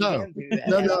I've seen him do that.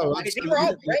 No, I mean, they were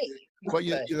all great. But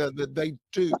they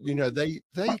do,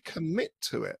 they commit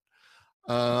to it.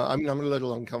 I mean, I'm a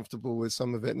little uncomfortable with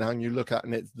some of it now, and you look at it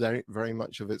and it's very, very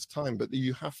much of its time, but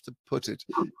you have to put it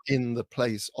in the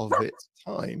place of its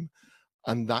time.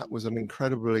 And that was an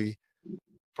incredibly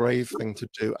brave thing to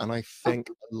do. And I think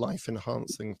a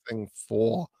life-enhancing thing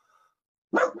for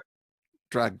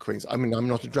drag queens. I mean, I'm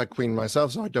not a drag queen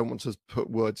myself, so I don't want to put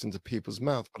words into people's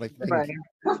mouth, but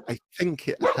I think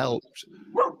it helped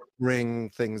bring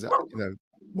things up,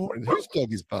 more. And whose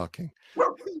dog is barking?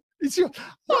 It's I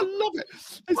love it.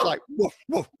 It's like woof,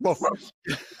 woof, woof.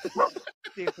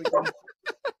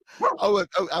 oh,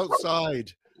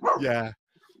 outside. Yeah.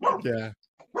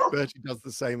 Bertie does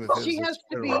the same. She has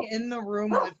to be in the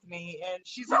room with me, and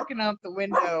she's looking out the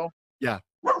window. Yeah.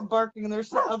 Barking. There's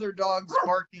some other dogs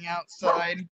barking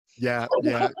outside. Yeah.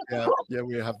 We have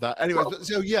that. Anyway,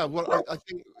 so yeah, well, I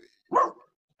think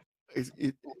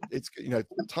it's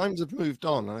times have moved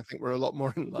on, and I think we're a lot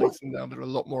more enlightened now. There are a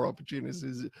lot more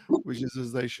opportunities, which is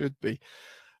as they should be.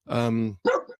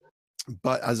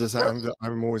 But as I say,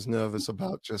 I'm always nervous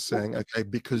about just saying, okay,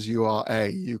 because you are A,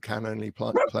 you can only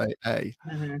play A.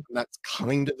 Mm-hmm. That's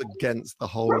kind of against the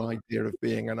whole idea of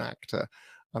being an actor.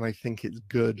 And I think it's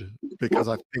good, because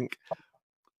I think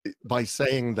by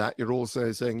saying that, you're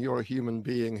also saying you're a human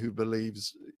being who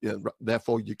believes,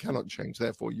 therefore you cannot change,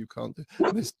 therefore you can't do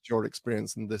this is your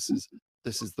experience, and this is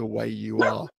the way you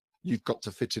are. You've got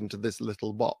to fit into this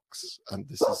little box, and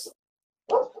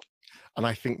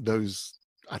I think those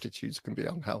attitudes can be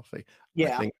unhealthy.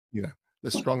 Yeah. I think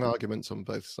there's strong arguments on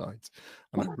both sides,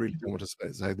 and I really don't want to say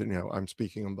that I'm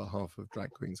speaking on behalf of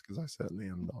drag queens, because I certainly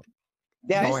am not.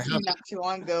 Yeah, I seen not too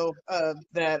long ago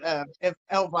that if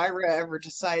Elvira ever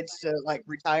decides to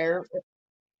retire,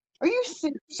 are you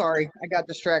sorry? I got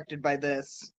distracted by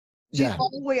this. She's all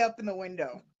the way up in the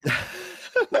window.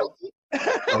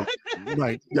 Oh,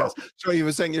 right. Yes. So you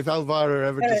were saying if Elvira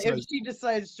ever If decides, she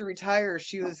decides to retire,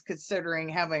 she was considering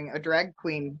having a drag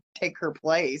queen take her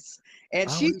place, and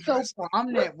oh, she's so interesting.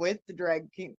 prominent with the drag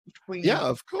Yeah, queen.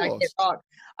 of I can't course. talk.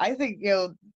 I think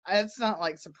that's not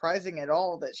like surprising at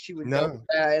all that she would go with No.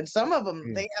 that. And some of them,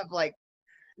 Mm, they have like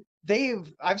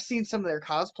I've seen some of their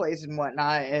cosplays and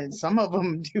whatnot, and some of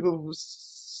them do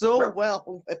so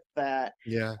well with that.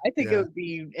 yeah. I think it Yeah. would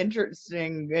be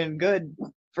interesting and good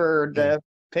for Yeah. to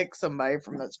pick somebody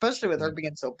from that, especially with her Yeah.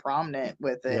 being so prominent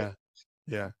with it. Yeah.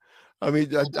 Yeah. I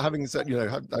mean, having said,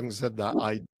 having said that,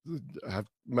 I have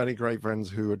many great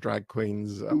friends who are drag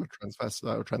queens, or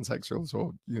transvestite, or transsexuals,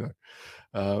 or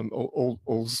all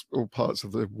parts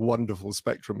of the wonderful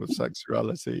spectrum of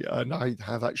sexuality. And I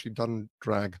have actually done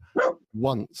drag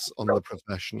once on the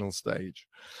professional stage,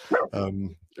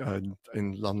 in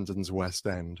London's West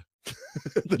End.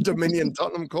 The Dominion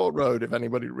Tottenham Court Road, if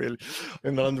anybody really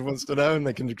in London wants to know, and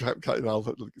they can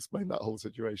I'll explain that whole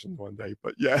situation one day.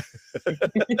 But yeah.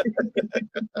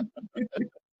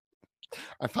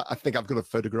 I think I've got a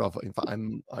photograph. In fact,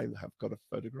 I have got a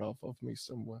photograph of me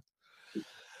somewhere,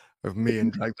 of me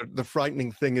in drag. The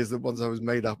frightening thing is that once I was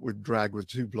made up with drag with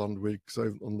 2 blonde wigs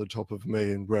on the top of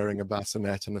me and wearing a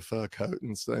bassinet and a fur coat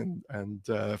and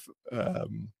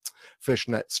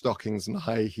fishnet stockings and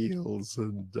high heels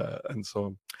and so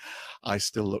on, I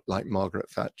still look like Margaret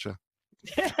Thatcher.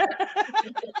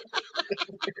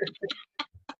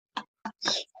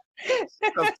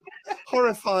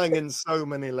 Horrifying in so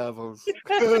many levels.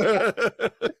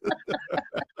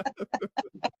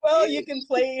 Well, you can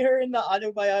play her in the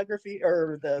autobiography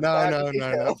or the No. biography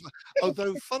show.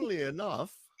 Although, funnily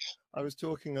enough, I was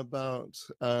talking about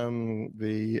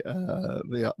the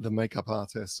makeup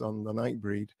artist on the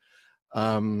Nightbreed.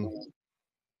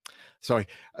 Sorry,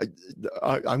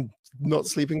 I'm not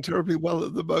sleeping terribly well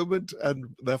at the moment,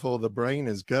 and therefore the brain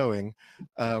is going.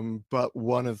 But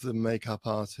one of the makeup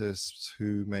artists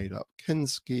who made up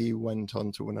Kinski went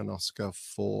on to win an Oscar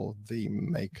for the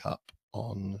makeup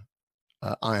on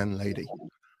Iron Lady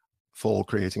for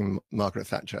creating Margaret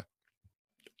Thatcher.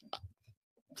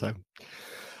 So,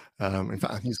 in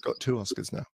fact, he's got 2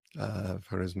 Oscars now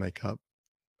for his makeup.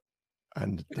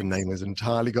 And the name is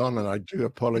entirely gone, and I do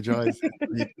apologize.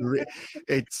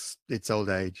 It's old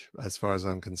age, as far as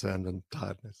I'm concerned, and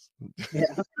tiredness. Yeah.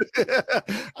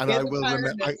 And I will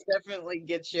remember. Definitely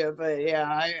gets you, but yeah,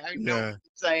 I know what Yeah. you're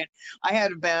saying. I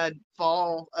had a bad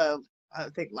fall I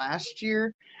think last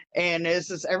year, and it's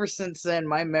just ever since then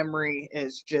my memory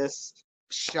is just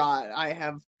shot. I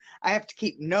have to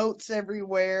keep notes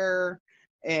everywhere,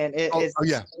 and it's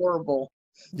yeah. horrible.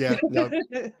 Yeah. No.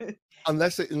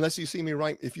 Unless you see me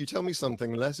write, if you tell me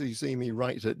something, unless you see me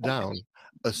write it down,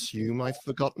 assume I've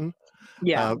forgotten.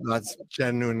 Yeah, That's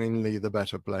genuinely the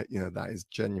better play. That is I've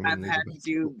genuinely had the to best.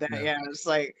 do that. Yeah. Yeah, it's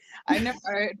like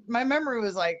my memory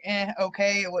was like,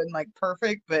 okay, it wasn't like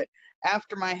perfect, but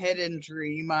after my head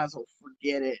injury, you might as well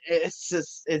forget it.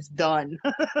 It's done.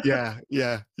 Yeah.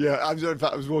 In fact,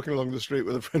 I was walking along the street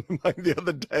with a friend of mine the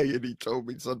other day, and he told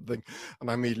me something,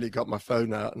 and I immediately got my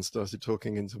phone out and started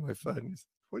talking into my phone. He said,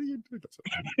 "What are you doing?" I said,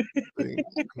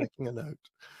 I'm making a note.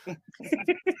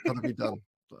 It's got to be done.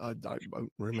 I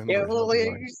won't remember. Yeah, it well, you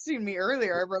otherwise. seen me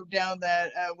earlier. I wrote down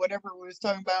that whatever we was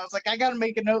talking about. I was like, I gotta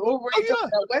make a note. Oh, where Oh, you told me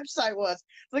that website was.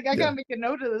 It's like I Yeah. gotta make a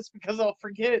note of this because I'll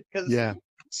forget it. Because Yeah. as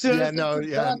soon Yeah. as No. this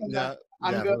is Yeah. done, Yeah.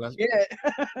 I'm Yeah. gonna Well, forget.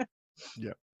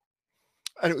 yeah.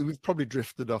 Anyway, we've probably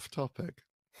drifted off topic.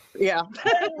 Yeah.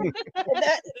 That's all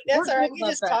right. good We about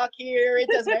just that. talk here. It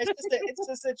doesn't matter. It's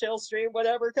just a chill stream.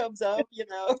 Whatever comes up.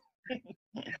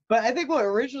 But I think what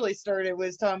originally started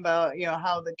was talking about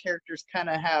how the characters kind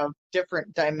of have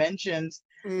different dimensions.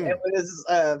 Mm. It was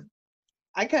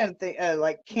I kind of think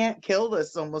like Can't Kill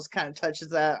This almost kind of touches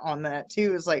that on that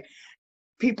too. It's like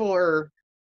people are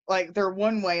like they're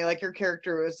one way, like your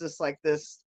character was just like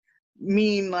this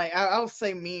mean, like I'll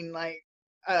say mean, like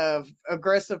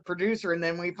aggressive producer, and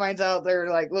then when he finds out they're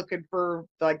like looking for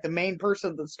like the main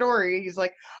person of the story, he's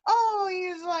like, oh,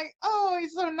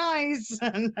 he's so nice.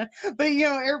 But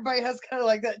everybody has kind of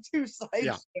like that two sides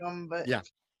Yeah. to him, but Yeah.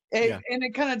 and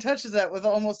it kind of touches that with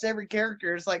almost every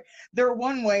character. It's like they're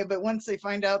one way, but once they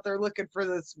find out they're looking for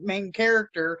this main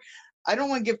character, I don't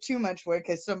want to give too much away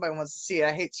because somebody wants to see it.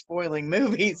 I hate spoiling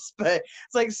movies, but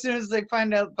it's like as soon as they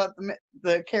find out about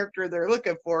the character they're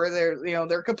looking for,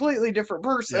 they're a completely different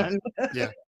person.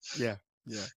 Yeah.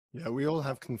 We all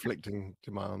have conflicting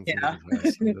demands Yeah.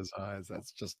 and desires.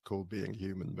 That's just called being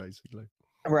human, basically.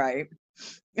 Right.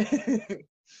 I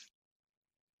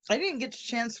didn't get a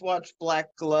chance to watch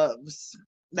Black Gloves.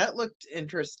 That looked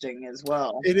interesting as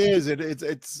well. It is.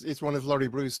 It's one of Laurie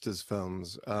Brewster's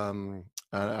films, and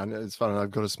it's fun.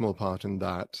 I've got a small part in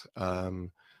that,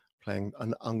 playing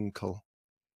an uncle.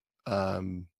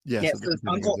 Yes, Yes, at the it's beginning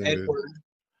of Uncle the movie. Edward.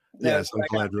 Yes, That's what I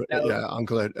Uncle got Edward. to know. Yeah,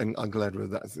 Uncle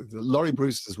Edward. That's Laurie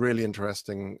Brewster's really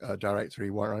interesting director. He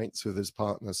writes with his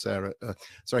partner Sarah.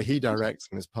 He directs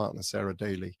and his partner Sarah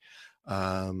Daly.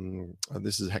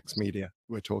 This is Hex Media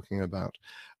we're talking about.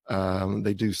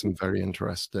 They do some very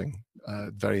interesting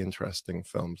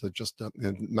films. They just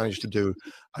they managed to do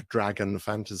a dragon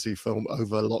fantasy film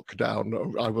over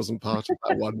lockdown. I wasn't part of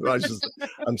that one.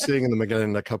 I'm seeing them again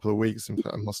in a couple of weeks. In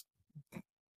fact, I must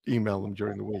email them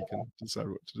during the week and decide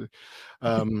what to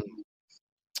do.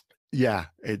 Yeah,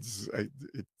 it's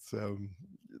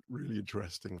really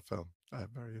interesting film. A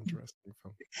very interesting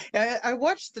film. I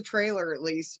watched the trailer at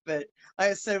least, but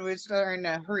like I said, we were starting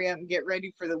to hurry up and get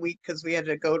ready for the week because we had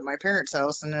to go to my parents'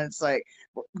 house, and it's like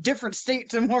different state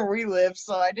than where we live,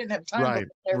 so I didn't have time.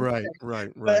 Right.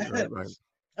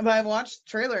 But I watched the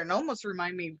trailer and almost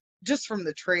remind me just from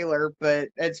the trailer, but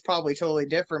it's probably totally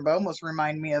different. But almost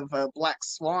remind me of Black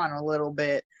Swan a little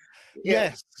bit.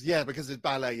 Yes, yeah, because it's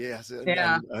ballet. Yes,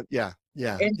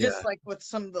 yeah, and just like with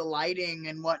some of the lighting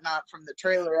and whatnot from the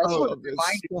trailer, that's what it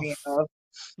reminded me of.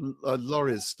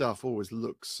 Laurie's stuff always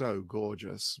looks so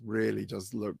gorgeous. Really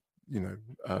does look,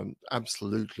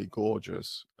 absolutely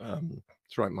gorgeous.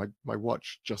 That's right. My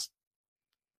watch just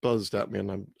buzzed at me,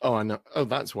 and I know. Oh,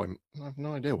 that's why. I have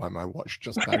no idea why my watch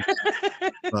just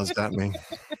buzzed at me.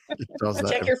 It does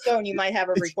that. Check your phone. You might have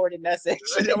a recorded message.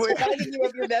 It's reminding you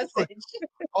of your message.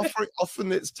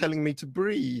 Often it's telling me to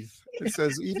breathe. It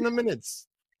says even a minute's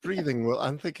breathing. Well,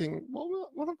 I'm thinking,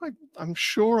 what am I? I'm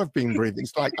sure I've been breathing.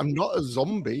 It's like I'm not a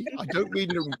zombie. I don't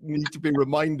need to be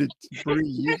reminded to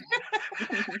breathe.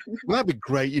 That'd be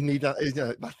great. You need that.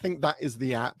 I think that is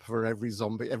the app for every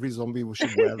zombie. Every zombie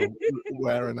should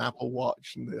wear an Apple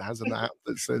Watch, and it has an app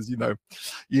that says,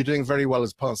 you're doing very well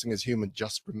as passing as human.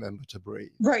 Just remember to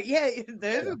breathe. Right? Yeah,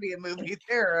 there would be a movie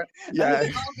there. Yeah,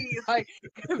 zombie like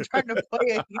trying to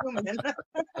play a human.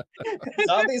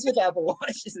 Zombies with Apple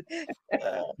Watches.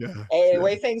 Hey, the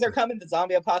way things are coming, the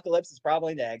zombie apocalypse is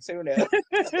probably next. Who knows?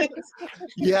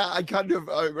 Yeah,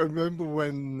 I remember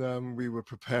when we were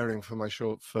preparing for my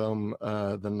short film,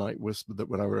 The Night Whispered, that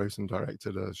when I wrote and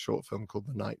directed a short film called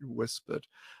The Night Whispered,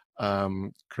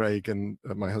 Craig and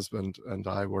my husband and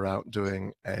I were out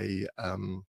doing a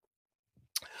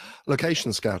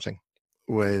location scouting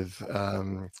with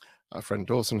our friend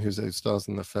Dawson, who stars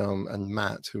in the film, and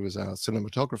Matt, who is our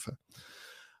cinematographer.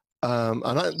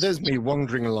 There's me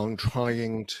wandering along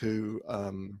trying to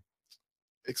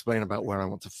explain about where I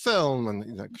want to film,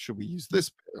 and should we use this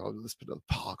bit or this bit of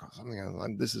the park or something,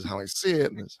 and this is how I see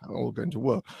it, and this is how it's all going to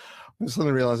work. And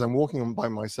suddenly realize I'm walking on by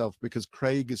myself because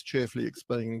Craig is cheerfully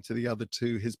explaining to the other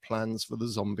two his plans for the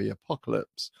zombie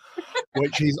apocalypse,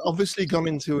 which he's obviously gone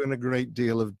into in a great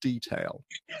deal of detail.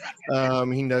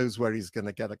 He knows where he's going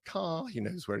to get a car, he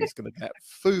knows where he's going to get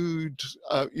food.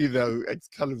 It's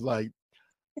kind of like,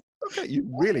 okay, you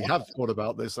really have thought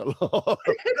about this a lot.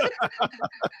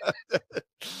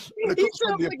 He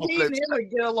sounds like he and him would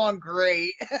get along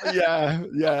great. yeah,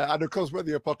 and of course, when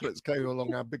the apocalypse came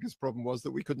along, our biggest problem was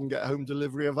that we couldn't get home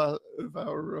delivery of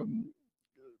our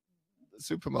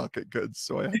supermarket goods,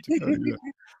 so I had to go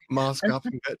mask up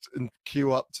and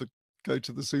queue up to go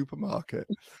to the supermarket.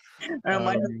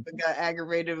 My husband got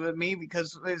aggravated with me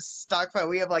because his stockpile,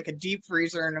 we have like a deep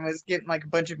freezer, and I was getting like a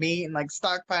bunch of meat and like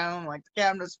stockpiling, like the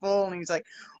cabinet's full, and he's like,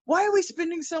 why are we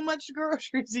spending so much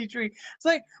groceries each week? It's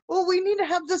like, well, we need to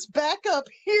have this backup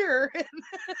here.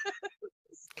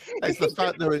 It's the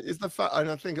fact though, it's the fact, and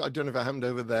I think, I don't know if it happened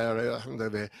over there, it happened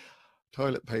over here.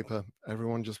 Toilet paper.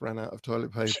 Everyone just ran out of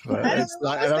toilet paper. It's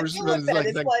like, and I was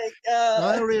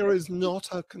diarrhea is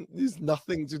is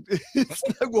nothing to do. It's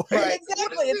no right.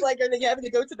 Exactly. It's like, are they having to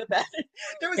go to the bathroom?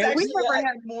 We never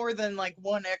had more than like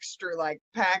one extra like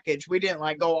package. We didn't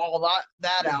like go all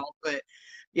that out, but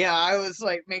yeah, I was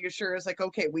like making sure it's like,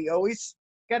 okay, we always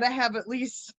gotta have at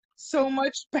least so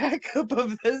much backup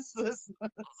of this.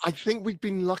 I think we've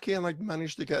been lucky, and I've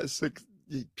managed to get a 6.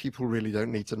 People really don't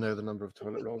need to know the number of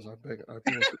toilet rolls I beg at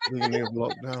the beginning of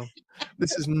lockdown.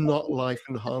 This is not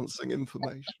life-enhancing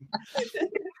information.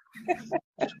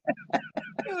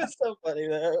 It was so funny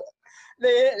though.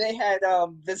 They had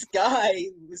this guy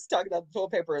who was talking about the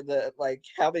toilet paper and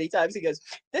how many times he goes,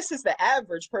 this is the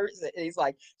average person, and he's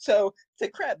like, so to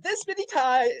crap this many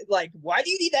times, like, why do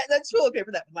you need that toilet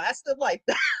paper that lasts a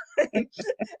lifetime?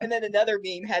 And then another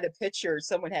meme had a picture,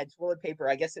 someone had toilet paper,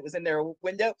 I guess it was in their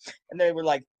window, and they were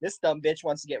like, this dumb bitch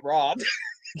wants to get robbed.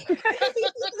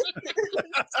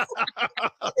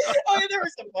 Oh, yeah, there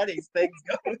were some funny things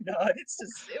going on.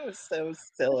 It was so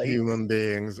silly. Human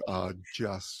beings are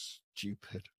just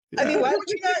stupid. I mean, Yeah. why would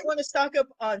you not want to stock up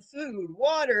on food,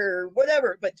 water,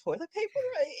 whatever, but toilet paper?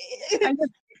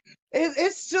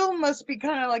 It still must be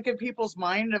kind of like in people's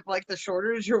mind of like the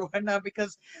shortage or whatnot,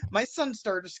 because my son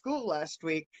started school last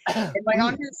week, and like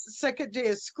on his second day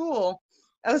of school,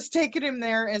 I was taking him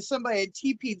there, and somebody had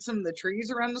TP'd some of the trees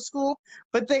around the school,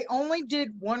 but they only did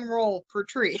one roll per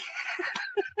tree.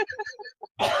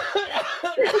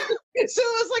 So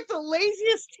it was like the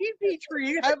laziest TP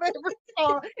tree I've ever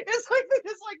saw. It's like they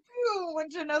just like phew,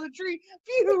 went to another tree,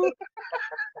 phew.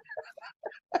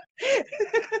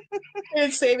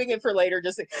 And saving it for later.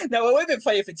 No, it would have been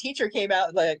funny if a teacher came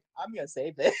out like, "I'm gonna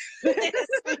save this, roll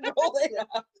it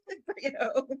up," you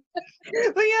know.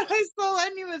 But yeah, I saw that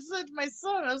and even said to my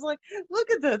son, I was like, "Look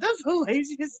at that! That's the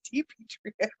laziest TP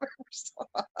tree I've ever saw."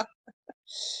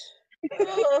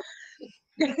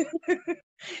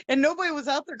 And nobody was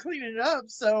out there cleaning it up,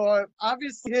 so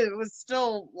obviously it was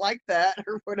still like that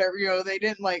or whatever. You know, they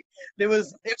didn't like. There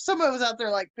was if somebody was out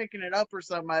there like picking it up or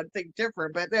something, I'd think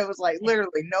different. But there was like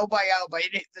literally nobody out by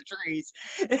any of the trees.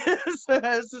 So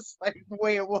it's just like the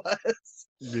way it was.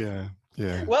 Yeah.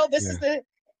 Yeah. Well, this is the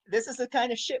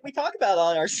kind of shit we talk about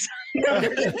on our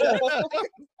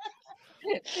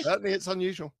Certainly, it's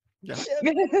unusual. Yeah.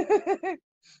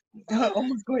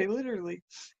 Almost quite literally.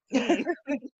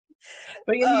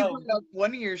 But yeah, you brought up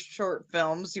one of your short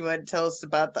films. You want to tell us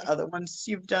about the other ones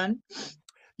you've done?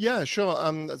 Yeah, sure.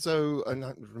 So, and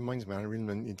that reminds me, I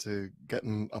really need to get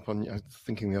them up on. I was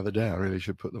thinking the other day, I really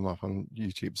should put them up on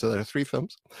YouTube. So there are 3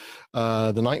 films.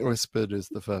 The Night Whispered is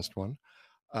the first one.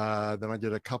 Then I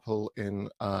did a couple in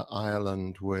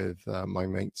Ireland with my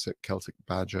mates at Celtic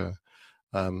Badger,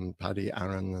 Paddy,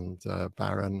 Aaron, and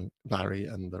Barry,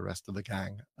 and the rest of the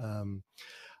gang.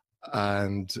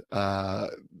 And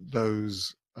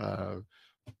those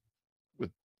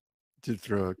did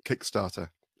through a Kickstarter.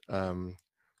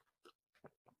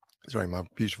 Sorry, my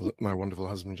wonderful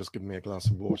husband just given me a glass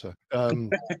of water.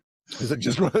 Is it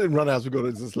just run out? We've got it.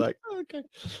 It's just like okay.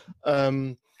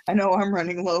 I know I'm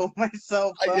running low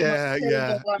myself. So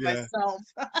Yeah. myself.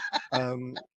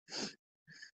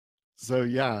 So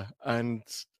yeah, and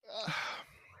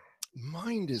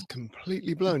mind is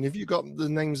completely blown. Have you got the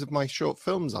names of my short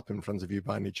films up in front of you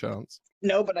by any chance?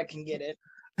 No, but I can get it.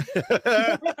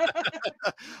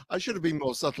 I should have been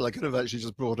more subtle. I could have actually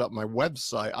just brought up my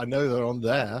website. I know they're on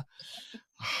there.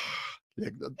 Yeah,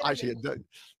 actually,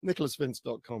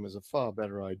 nicholasvince.com is a far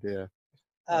better idea.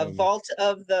 Vault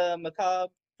of the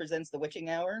Macabre presents The Witching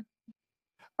Hour.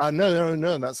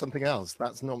 No, that's something else.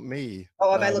 That's not me.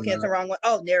 Oh, am I looking at the wrong one?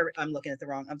 Oh, I'm looking at the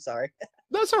wrong. I'm sorry.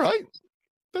 That's all right.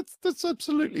 That's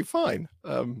absolutely fine.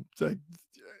 So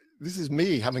this is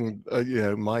me having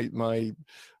my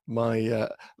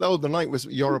the night was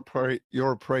your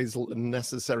appraisal and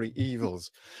necessary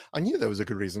evils. I knew there was a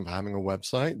good reason for having a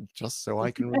website, just so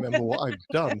I can remember what I've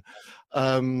done.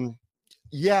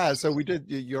 Yeah, so we did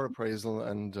your appraisal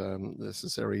and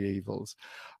necessary evils,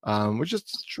 which is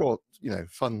short,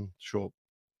 fun short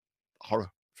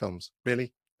horror films,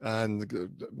 really. And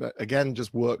again,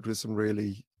 just worked with some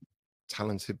really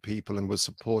talented people and was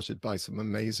supported by some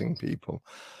amazing people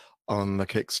on the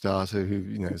Kickstarter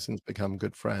who since become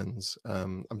good friends.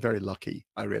 I'm very lucky.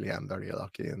 I really am very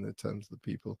lucky in the terms of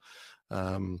the people.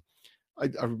 I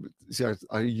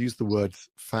use the word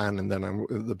fan, and then I'm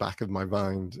at the back of my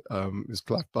mind is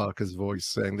Clive Barker's voice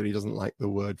saying that he doesn't like the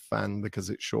word fan because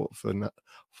it's short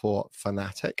for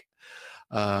fanatic,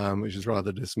 which is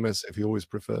rather dismissive. He always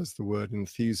prefers the word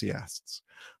enthusiasts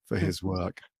for his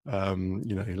work.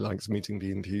 He likes meeting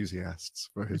the enthusiasts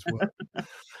for his work.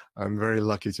 I'm very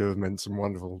lucky to have met some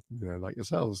wonderful, like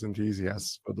yourselves,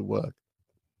 enthusiasts for the work.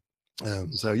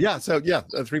 So yeah,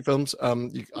 3 films. I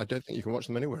don't think you can watch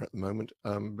them anywhere at the moment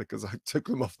because I took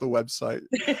them off the website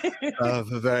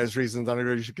for various reasons. And I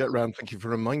really should get around. Thank you for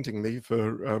reminding me.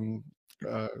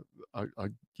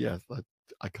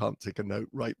 I can't take a note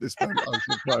right this time.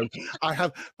 I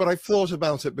have, but I've thought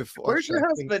about it before. Where's your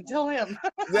husband? Tell him.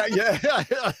 Yeah.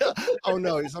 Oh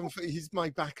no, he's my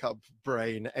backup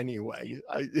brain anyway.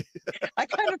 I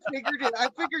kind of figured it. I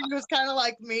figured he was kind of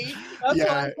like me. That's why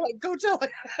I was like, go tell him.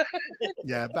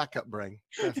 Yeah, backup brain.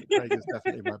 Craig is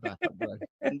definitely my backup brain.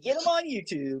 And get him on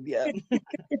YouTube. Yeah.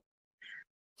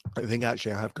 I think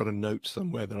actually I have got a note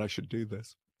somewhere that I should do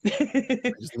this.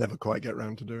 I just never quite get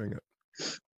around to doing it.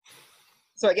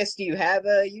 So I guess, do you have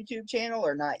a YouTube channel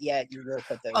or not yet? You're going to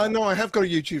put those No, I have got a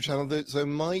YouTube channel. So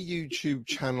my YouTube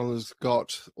channel has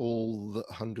got all the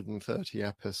 130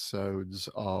 episodes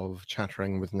of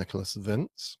Chattering with Nicholas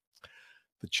Vince.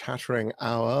 the Chattering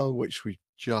Hour, which we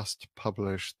just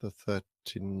published the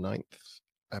 39th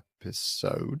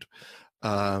episode.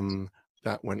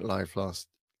 That went live last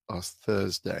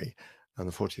Thursday, and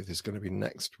the 40th is going to be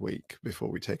next week before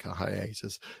we take a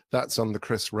hiatus. That's on the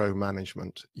Chris Rowe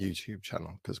Management YouTube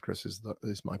channel, because Chris is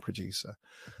my producer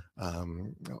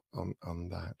on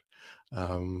that.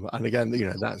 And again, you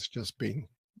know, that's just been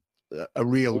a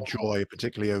real joy,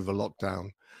 particularly over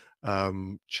lockdown,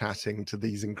 chatting to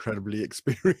these incredibly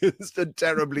experienced and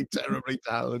terribly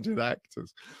talented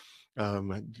actors.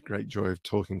 Great joy of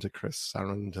talking to Chris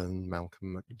Sarandon,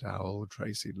 Malcolm McDowell,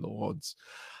 Tracy Lords,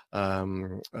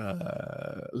 Lynn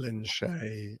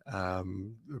Shay,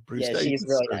 Bruce Yeah, she's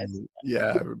really nice.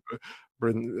 yeah,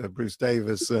 Bruce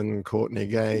Davison, Courtney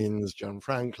Gaines, John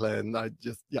Franklin. I'm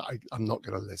not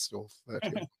going to list all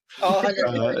 30. Oh,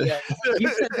 100%, yeah. You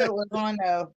said that was on.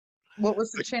 What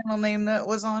was the channel name that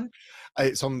was on?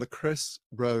 It's on the Chris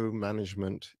Rowe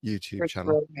Management YouTube Chris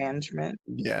channel. Rowe Management.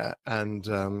 Yeah, and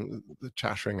the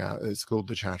Chattering Hour. It's called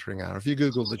the Chattering Hour. If you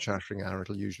Google the Chattering Hour,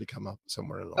 it'll usually come up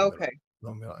somewhere along. Okay.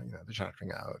 The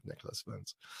Chattering Hour of Nicholas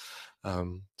Vince.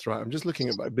 That's right. I'm just looking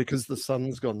at because the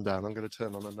sun's gone down. I'm going to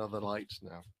turn on another light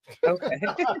now. Okay.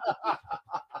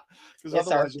 Because Yes,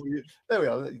 otherwise, there we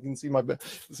are. You can see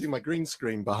my green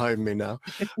screen behind me now.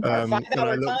 And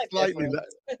I look slightly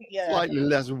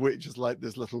less witch, just like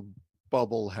this little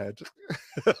bobblehead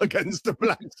against a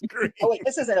black screen. Oh wait,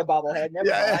 this isn't a bobblehead. Never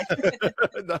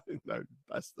mind. no,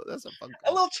 that's a fun.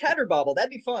 A little chatter bobble. That'd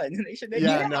be fun. They should make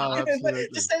Yeah, no, absolutely.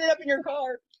 Just set it up in your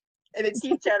car, and it's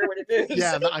teeth chatter when it moves.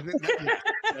 Yeah, I think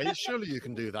surely you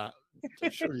can do that.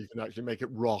 Surely you can actually make it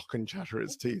rock and chatter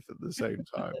its teeth at the same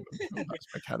time. That's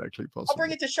mechanically possible. I'll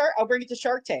bring it to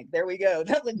Shark Tank. There we go.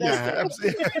 Yeah,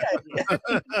 absolutely.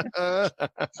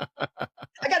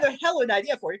 I got a hell of an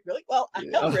idea for you. Really? Well,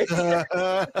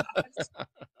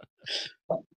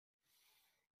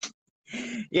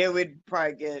 Yeah, we'd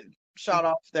probably get shot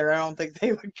off there. I don't think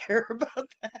they would care about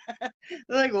that.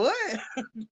 They're like, what?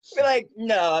 Be like,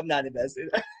 no, I'm not invested.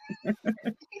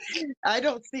 I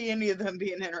don't see any of them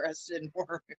being interested in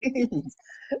horror.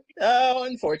 Oh,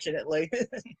 unfortunately.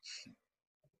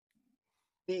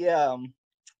 The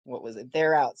what was it?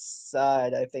 They're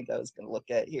Outside. I think I was going to look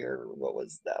at here. What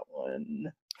was that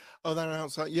one? Oh, They're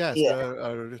Outside. Yes, Yeah.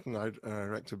 written,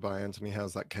 directed by Anthony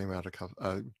Hales. That came out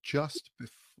just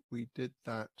before we did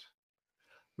that.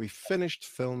 We finished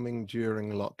filming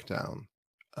during lockdown.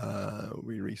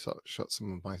 We shot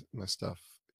some of my stuff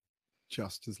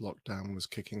just as lockdown was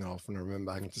kicking off, and I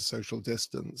remember having to social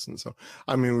distance and so.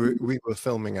 I mean, we were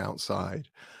filming outside.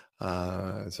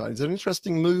 So it's an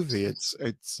interesting movie. It's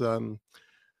kind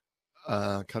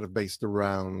of based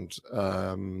around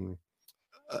a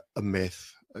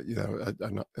myth, you know,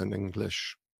 an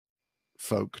English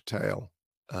folk tale,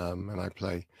 and I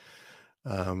play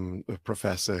a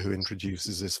professor who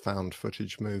introduces this found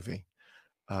footage movie.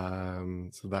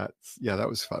 So that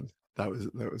was fun. That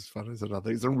was fun as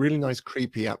another. It's a really nice,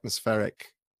 creepy,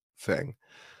 atmospheric thing.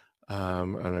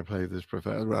 And I play this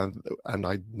professor, and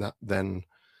I then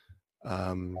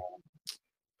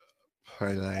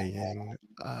playing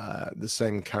the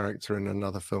same character in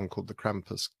another film called The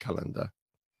Krampus Calendar,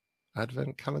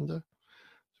 Advent Calendar.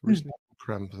 Originally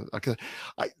Krampus. Okay,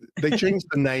 they changed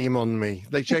the name on me.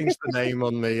 And I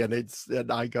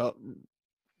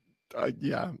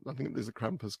think there's a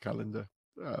Krampus Calendar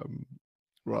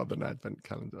rather than Advent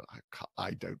Calendar.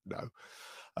 I don't know.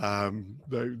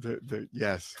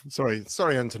 Yes.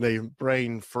 Sorry, Anthony.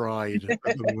 Brain fried at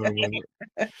the moment.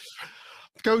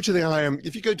 Go to the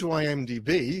if you go to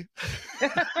IMDb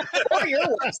Or your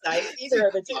website, either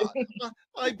of the two.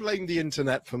 I blame the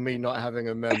internet for me not having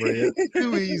a memory. It's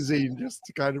too easy just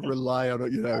to kind of rely on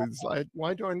it, you know. It's like,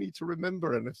 why do I need to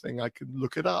remember anything? I can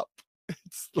look it up.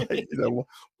 It's like, you know,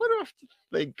 why do I have to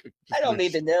think? I don't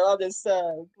need to know. I'll just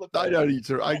look. I don't need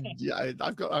to. I've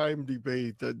got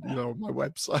IMDb, on my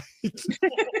website.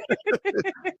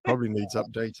 Probably needs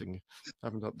updating. I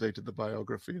haven't updated the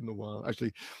biography in a while.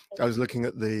 Actually, I was looking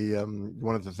at the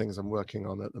one of the things I'm working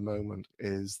on at the moment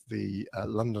is the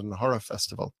London Horror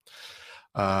Festival,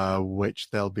 which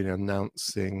they'll be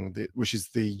announcing, which is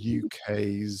the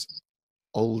UK's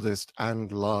oldest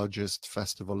and largest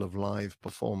festival of live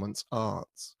performance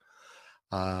arts.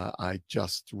 I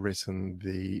just written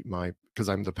because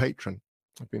I'm the patron.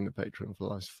 I've been the patron for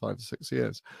the last 5 or 6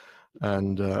 years,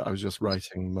 and I was just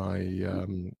writing my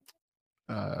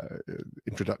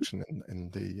introduction in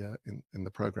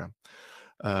the program.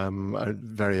 I'm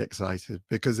very excited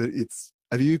because it's.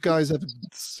 Have you guys ever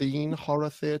seen horror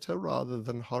theatre rather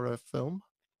than horror film?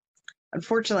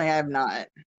 Unfortunately, I have not.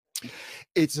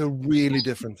 It's a really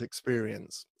different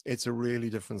experience. it's a really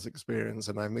different experience.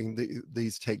 And I mean,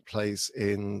 these take place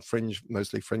in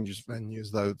mostly fringe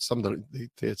venues, though some of the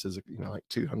theaters are, you know, like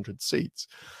 200 seats,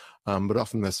 but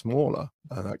often they're smaller,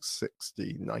 like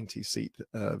 60, 90 seat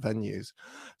venues.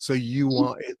 So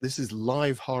this is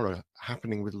live horror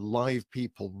happening with live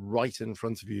people right in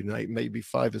front of you, maybe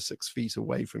 5 or 6 feet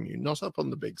away from you, not up on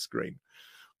the big screen,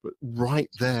 but right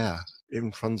there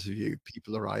in front of you.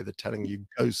 People are either telling you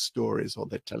ghost stories, or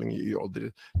they're telling you, or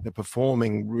they're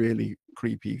performing really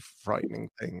creepy, frightening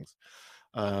things.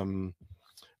 And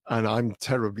I'm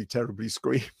terribly, terribly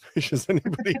squeamish, as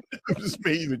anybody knows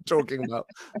me, talking about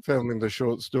filming the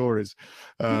short stories.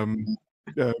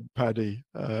 Paddy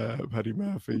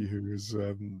Murphy, who is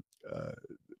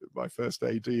my first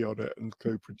AD on it and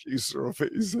co-producer of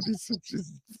it, he said he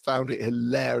found it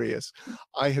hilarious.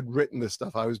 I had written this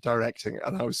stuff, I was directing it,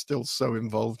 and I was still so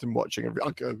involved in watching it.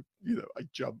 I go, you know, I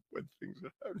jump when things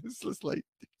are happening. It's just like,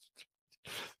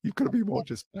 you've got to be more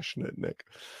dispassionate, Nick.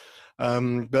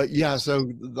 But yeah,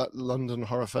 so that London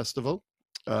Horror Festival,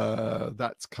 that'll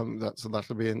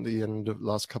be in the end of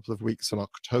last couple of weeks in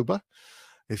October.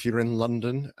 If you're in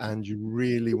London and you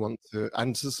really want to,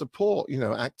 and to support, you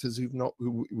know, actors who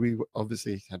we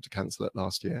obviously had to cancel it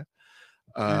last year.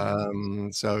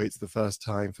 So it's the first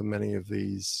time for many of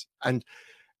these, and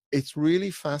it's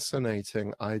really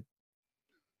fascinating. I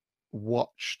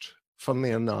watched,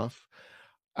 funnily enough,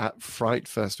 at Fright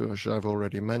Festival, which I've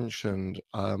already mentioned,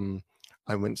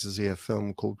 I went to see a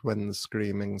film called When the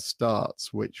Screaming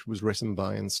Starts, which was written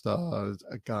by and starred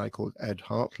a guy called Ed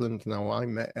Hartland. Now, I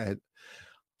met Ed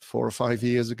 4 or 5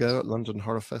 years ago at London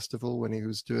Horror Festival when he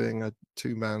was doing a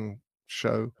 2-man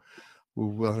show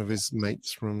with one of his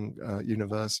mates from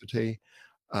university.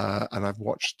 And I've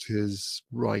watched his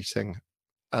writing.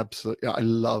 Absolutely, I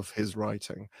love his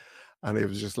writing. And it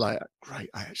was just like, great,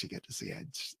 I actually get to see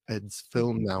Ed's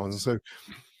film now. And so,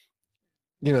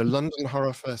 you know, London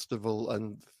Horror Festival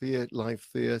and live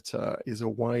theatre is a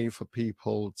way for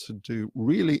people to do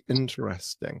really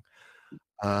interesting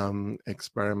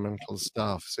experimental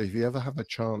stuff. So if you ever have a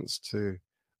chance to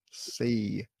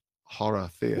see horror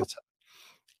theatre,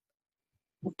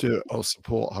 do it, or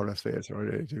support horror theatre, I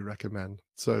really do recommend.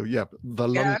 So yeah,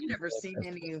 I've never seen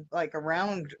any like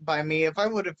around by me. If I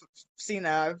would have seen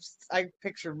that, I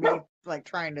pictured me like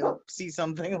trying to see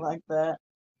something like that.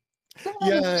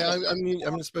 Yeah, I mean,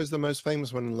 I suppose the most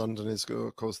famous one in London is,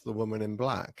 of course, The Woman in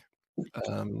Black.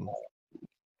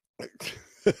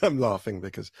 I'm laughing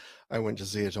because I went to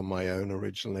see it on my own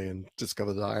originally and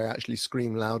discovered that I actually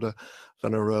scream louder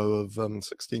than a row of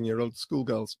 16-year-old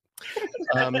schoolgirls,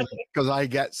 because I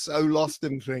get so lost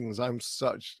in things. I'm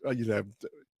such, you know,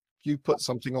 you put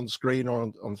something on screen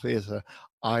or on theatre,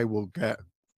 I will get,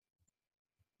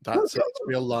 that's it, it's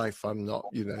real life. I'm not,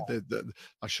 you know,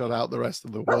 I shut out the rest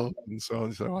of the world and so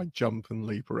on. So I jump and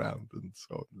leap around and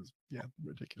so on. Yeah,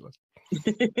 ridiculous.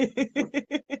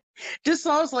 Just as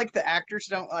long as like the actors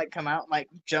don't like come out and like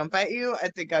jump at you, I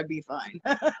think I'd be fine.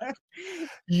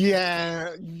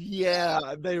 Yeah,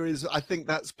 there is. I think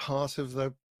that's part of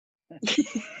the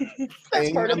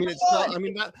thing. part I of mean, the it's not. fun. I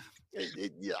mean that.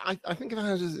 Yeah, I think I've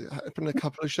had it happen in a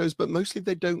couple of shows, but mostly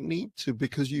they don't need to,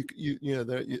 because you know,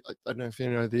 I don't know if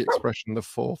you know the expression, the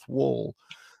fourth wall,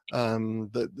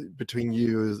 that between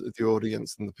you as the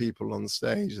audience and the people on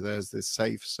stage, there's this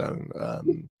safe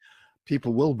zone.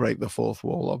 People will break the fourth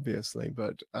wall, obviously,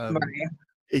 but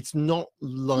it's not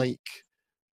like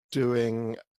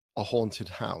doing a haunted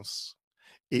house.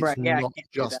 It's not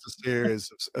just a series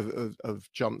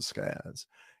of jump scares.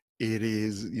 It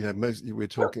is, you know, mostly we're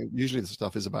talking, usually the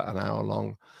stuff is about an hour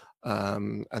long,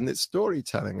 and it's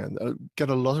storytelling, and get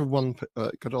a lot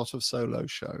of solo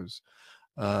shows,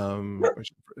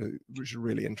 which are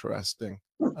really interesting,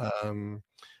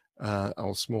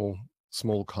 or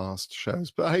small cast shows.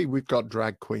 But hey, we've got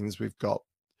drag queens, we've got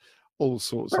all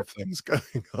sorts of things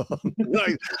going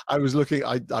on. I was looking,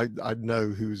 I know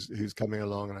who's coming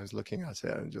along, and I was looking at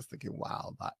it and just thinking,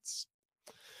 wow, that's,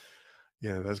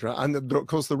 yeah, that's great. And of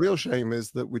course, the real shame is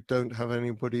that we don't have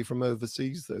anybody from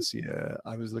overseas this year.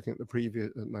 I was looking at the previous,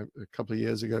 a couple of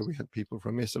years ago, we had people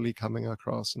from Italy coming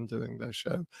across and doing their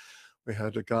show. We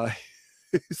had a guy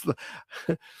who's the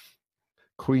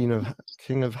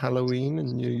King of Halloween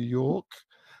in New York.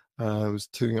 Was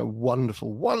doing a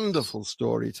wonderful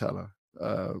storyteller.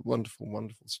 Wonderful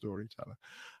storyteller.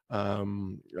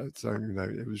 So, you know,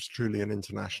 it was truly an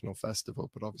international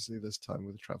festival, but obviously this time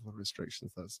with travel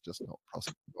restrictions, that's just not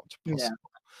possible. Yeah.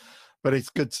 But it's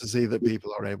good to see that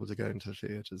people are able to go into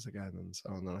theaters again and so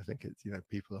on. And I think it's, you know,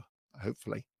 people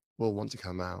hopefully will want to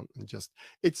come out and just,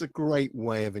 it's a great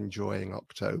way of enjoying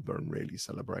October and really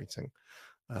celebrating,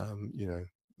 you know,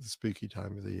 the spooky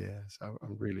time of the year. So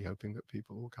I'm really hoping that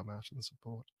people will come out and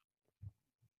support.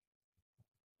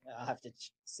 I'll have to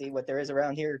see what there is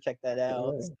around here. Check that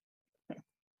out.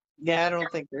 Yeah, I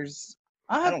don't think there's.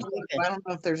 I I have don't to think look. I don't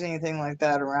know if there's anything like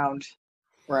that around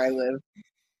where I live.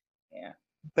 Yeah.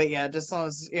 But yeah, just as long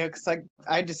as because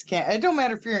I just can't. It don't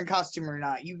matter if you're in costume or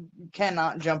not. You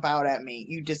cannot jump out at me.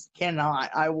 You just cannot.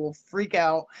 I will freak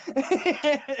out,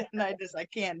 and I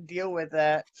can't deal with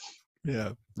that.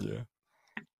 Yeah, yeah.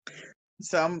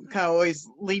 So I'm kind of always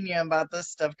lenient about this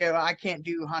stuff. Go, I can't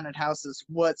do haunted houses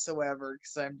whatsoever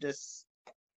because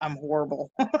I'm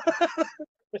horrible.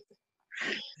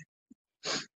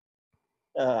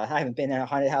 I haven't been in a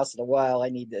haunted house in a while. I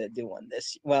need to do one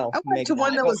this. Well, I went maybe to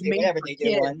one not. that We'll was see made whenever for they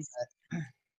do one. kids.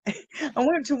 I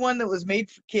went to one that was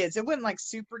made for kids. It wasn't like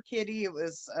super kiddie. It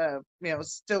was,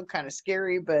 still kind of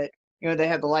scary, but they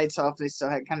had the lights off. They still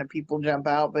had kind of people jump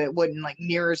out, but it wasn't like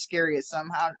near as scary as some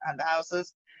haunted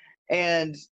houses.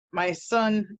 And my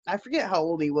son, I forget how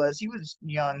old he was. He was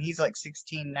young. He's like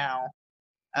 16 now.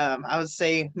 I would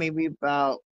say maybe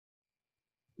about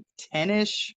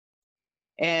 10-ish.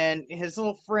 And his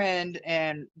little friend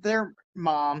and their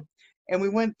mom. And we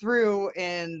went through,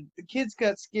 and the kids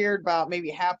got scared about maybe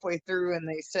halfway through, and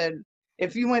they said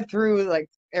if you went through, like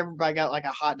everybody got like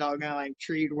a hot dog and like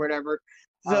treat or whatever.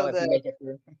 So If you make it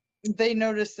through. they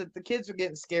noticed that the kids were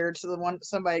getting scared. So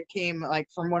somebody came like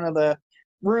from one of the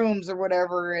rooms or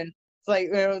whatever, and it's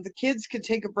like the kids could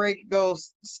take a break, go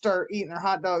start eating their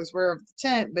hot dogs wherever the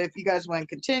tent. But if you guys want to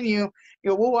continue,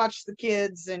 we'll watch the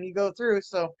kids and you go through.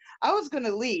 So I was gonna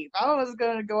leave. I was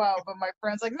gonna go out, but my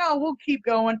friend's like, no, we'll keep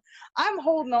going. I'm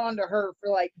holding on to her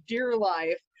for like dear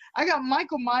life. I got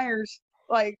Michael Myers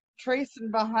like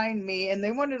tracing behind me, and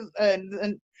they wanted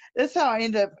and that's how I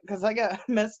ended up, because I got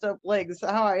messed up legs.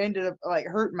 How I ended up like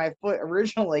hurting my foot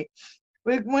originally.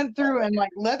 We went through, and like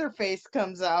Leatherface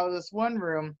comes out of this one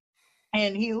room,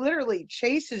 and he literally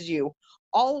chases you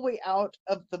all the way out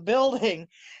of the building.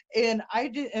 And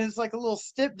it's like a little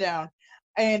step down,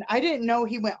 and I didn't know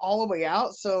he went all the way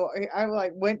out. So I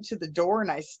like went to the door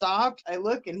and I stopped. I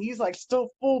look, and he's like still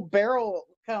full barrel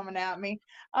coming at me.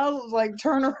 I was like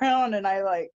turn around, and I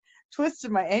like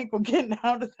twisted my ankle getting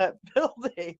out of that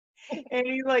building. And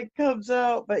he like comes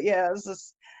out. But yeah, it's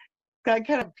just I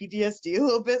kind of PTSD a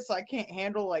little bit, so I can't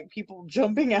handle like people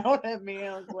jumping out at me.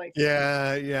 I was like,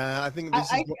 Yeah. I think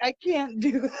this is. I can't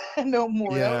do that no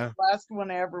more. That was Yeah. the last one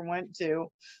I ever went to.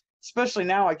 Especially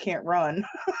now, I can't run.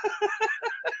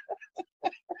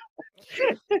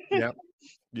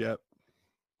 Yep.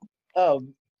 Oh,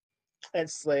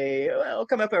 let's see. Well, we'll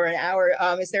come up over an hour.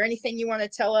 Is there anything you want to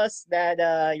tell us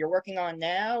that you're working on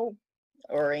now,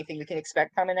 or anything we can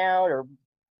expect coming out, or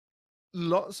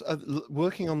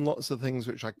Working on lots of things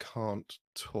which I can't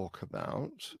talk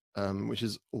about, which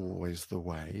is always the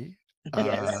way.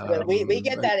 yes, we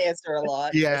get that answer a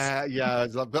lot. Yeah.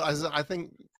 But I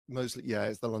think mostly,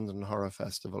 it's the London Horror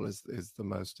Festival is the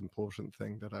most important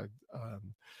thing that I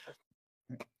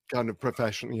kind of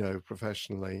professionally.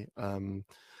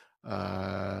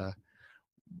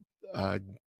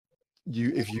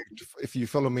 If you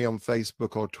follow me on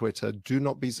Facebook or Twitter, do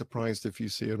not be surprised if you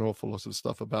see an awful lot of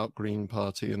stuff about Green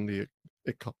Party and the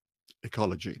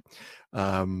ecology,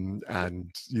 and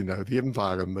the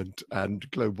environment and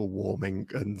global warming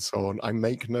and so on. I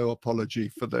make no apology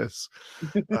for this.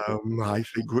 I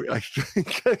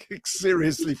think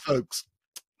seriously, folks,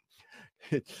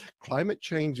 climate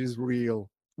change is real.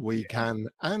 We can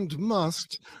and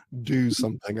must do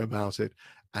something about it.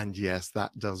 And yes,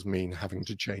 that does mean having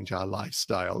to change our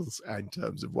lifestyles in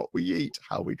terms of what we eat,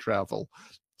 how we travel.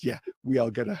 Yeah, we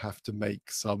are going to have to make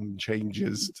some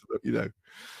changes to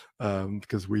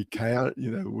because we can't,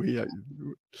 we are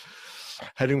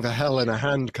heading for hell in a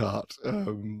handcart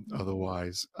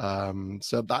otherwise.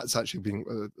 So that's actually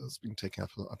that's been taken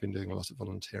up. I've been doing a lot of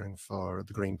volunteering for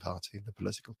the Green Party, the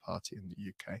political party in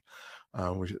the UK,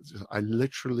 which I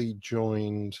literally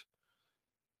joined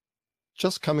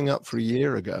just coming up for a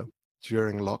year ago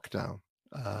during lockdown.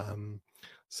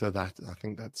 So that I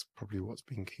think that's probably what's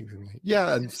been keeping me.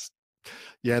 The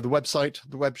website,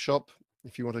 the web shop,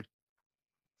 if you want to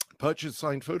purchase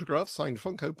signed photographs, signed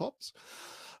Funko Pops,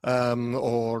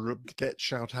 or get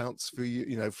shout outs for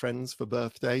friends for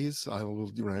birthdays. I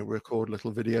will record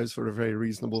little videos for a very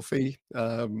reasonable fee.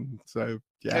 So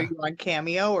Yeah. Are you on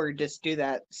Cameo or just do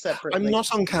that separately? I'm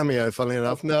not on Cameo, funnily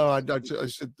enough. No, I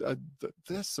should.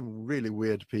 There's some really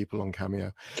weird people on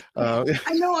Cameo. I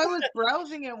know I was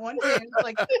browsing it one day and it's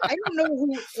like, I don't know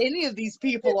who any of these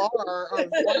people are or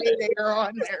why they are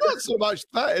on there. Not so much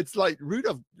that. It's like Rudy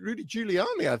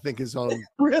Giuliani, I think, is on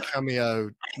Really?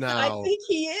 Cameo now. I think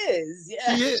he is.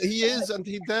 Yeah. He is, and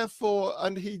he.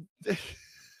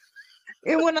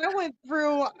 And when I went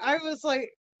through, I was like,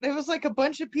 it was like a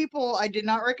bunch of people. I did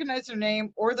not recognize their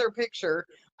name or their picture.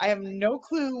 I have no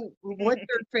clue what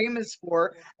they're famous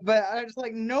for, but I was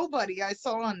like, nobody I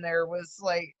saw on there was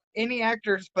like any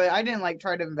actors, but I didn't like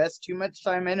try to invest too much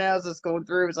time in it. I was just going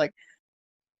through. It was like,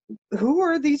 who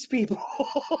are these people?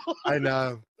 I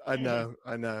know.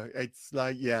 It's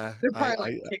like, yeah. They're probably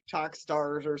like TikTok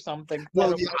stars or something.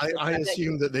 Well, yeah, I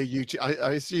assume that they're YouTube.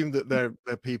 I assume that they're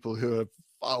people who are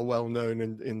far well known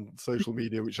in social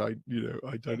media, which I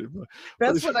don't know.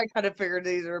 That's what I kind of figured.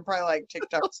 These are probably like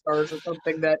TikTok stars or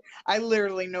something that I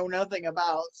literally know nothing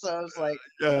about. So I was like,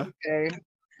 Yeah. okay.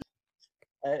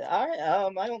 All right.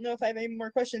 I don't know if I have any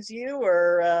more questions to you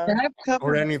or. I've covered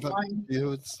Or any of our mine.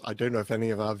 viewers. I don't know if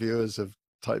any of our viewers have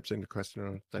typed in a question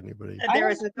or if anybody. There I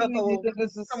was a don't think couple. it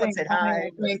was the Someone same said time, hi. I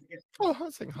think. Oh, I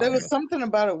was saying hi. There was something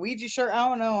about a Ouija shark. I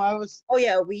don't know. Oh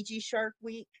yeah, Ouija Shark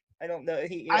Week. I don't know.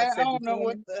 I don't know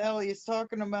what the hell he's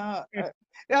talking about.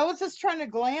 I was just trying to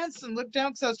glance and look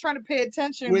down because I was trying to pay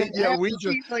attention. But Yeah, after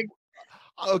Ouija. she, like,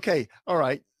 Okay, all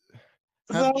right.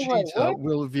 so I Have was like, Cheetah what?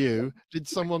 will view. Did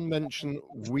someone mention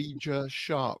Ouija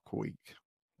Shark Week?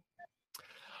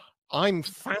 I'm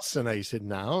fascinated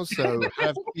now. So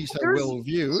have Cheetah will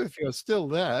view. If you're still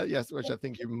there, yes, which I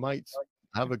think you might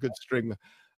have a good stream.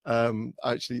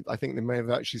 Actually, I think they may have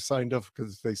actually signed off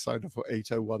because they signed off for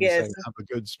 8:01 Yes. saying have a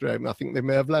good stream. I think they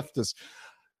may have left us.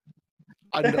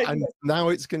 And now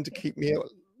it's going to keep me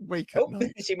awake at Oh,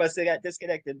 night. she must have got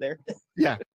disconnected there.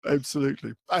 Yeah,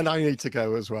 absolutely. And I need to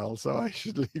go as well, so I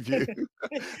should leave you.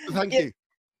 Thank Yeah. you.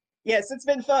 Yes, it's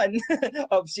been fun.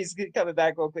 Oh, she's coming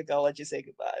back real quick. I'll let you say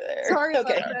goodbye there. Sorry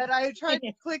Okay. about that. I tried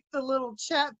to click the little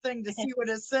chat thing to see what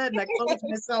it said, and I closed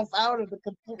myself out of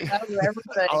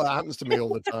everything. Oh, that happens to me all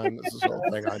the time. That's the sort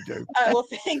of thing I do. Well,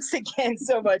 thanks again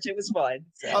so much. It was fun.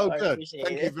 So Oh, I good. appreciate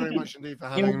Thank it. you very much indeed for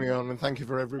having me on, and thank you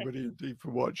for everybody indeed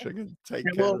for watching. And take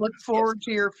And care. we'll look forward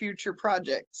to your future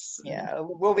projects. Yeah,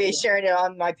 we'll be sharing it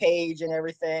on my page and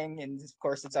everything, and of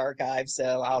course it's archived,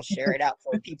 so I'll share it out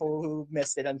for people who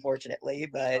missed it, unfortunately.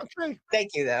 But Okay.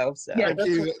 thank you though. So Yeah, Thank this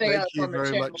will you. stay Thank up you on the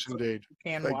very channel much so indeed. you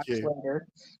can Thank watch you. later.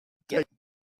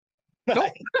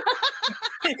 bye.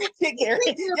 Take care.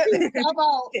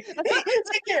 Bye-bye.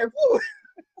 Take care. Woo.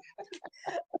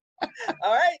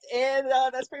 All right, and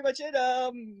that's pretty much it.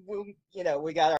 We got our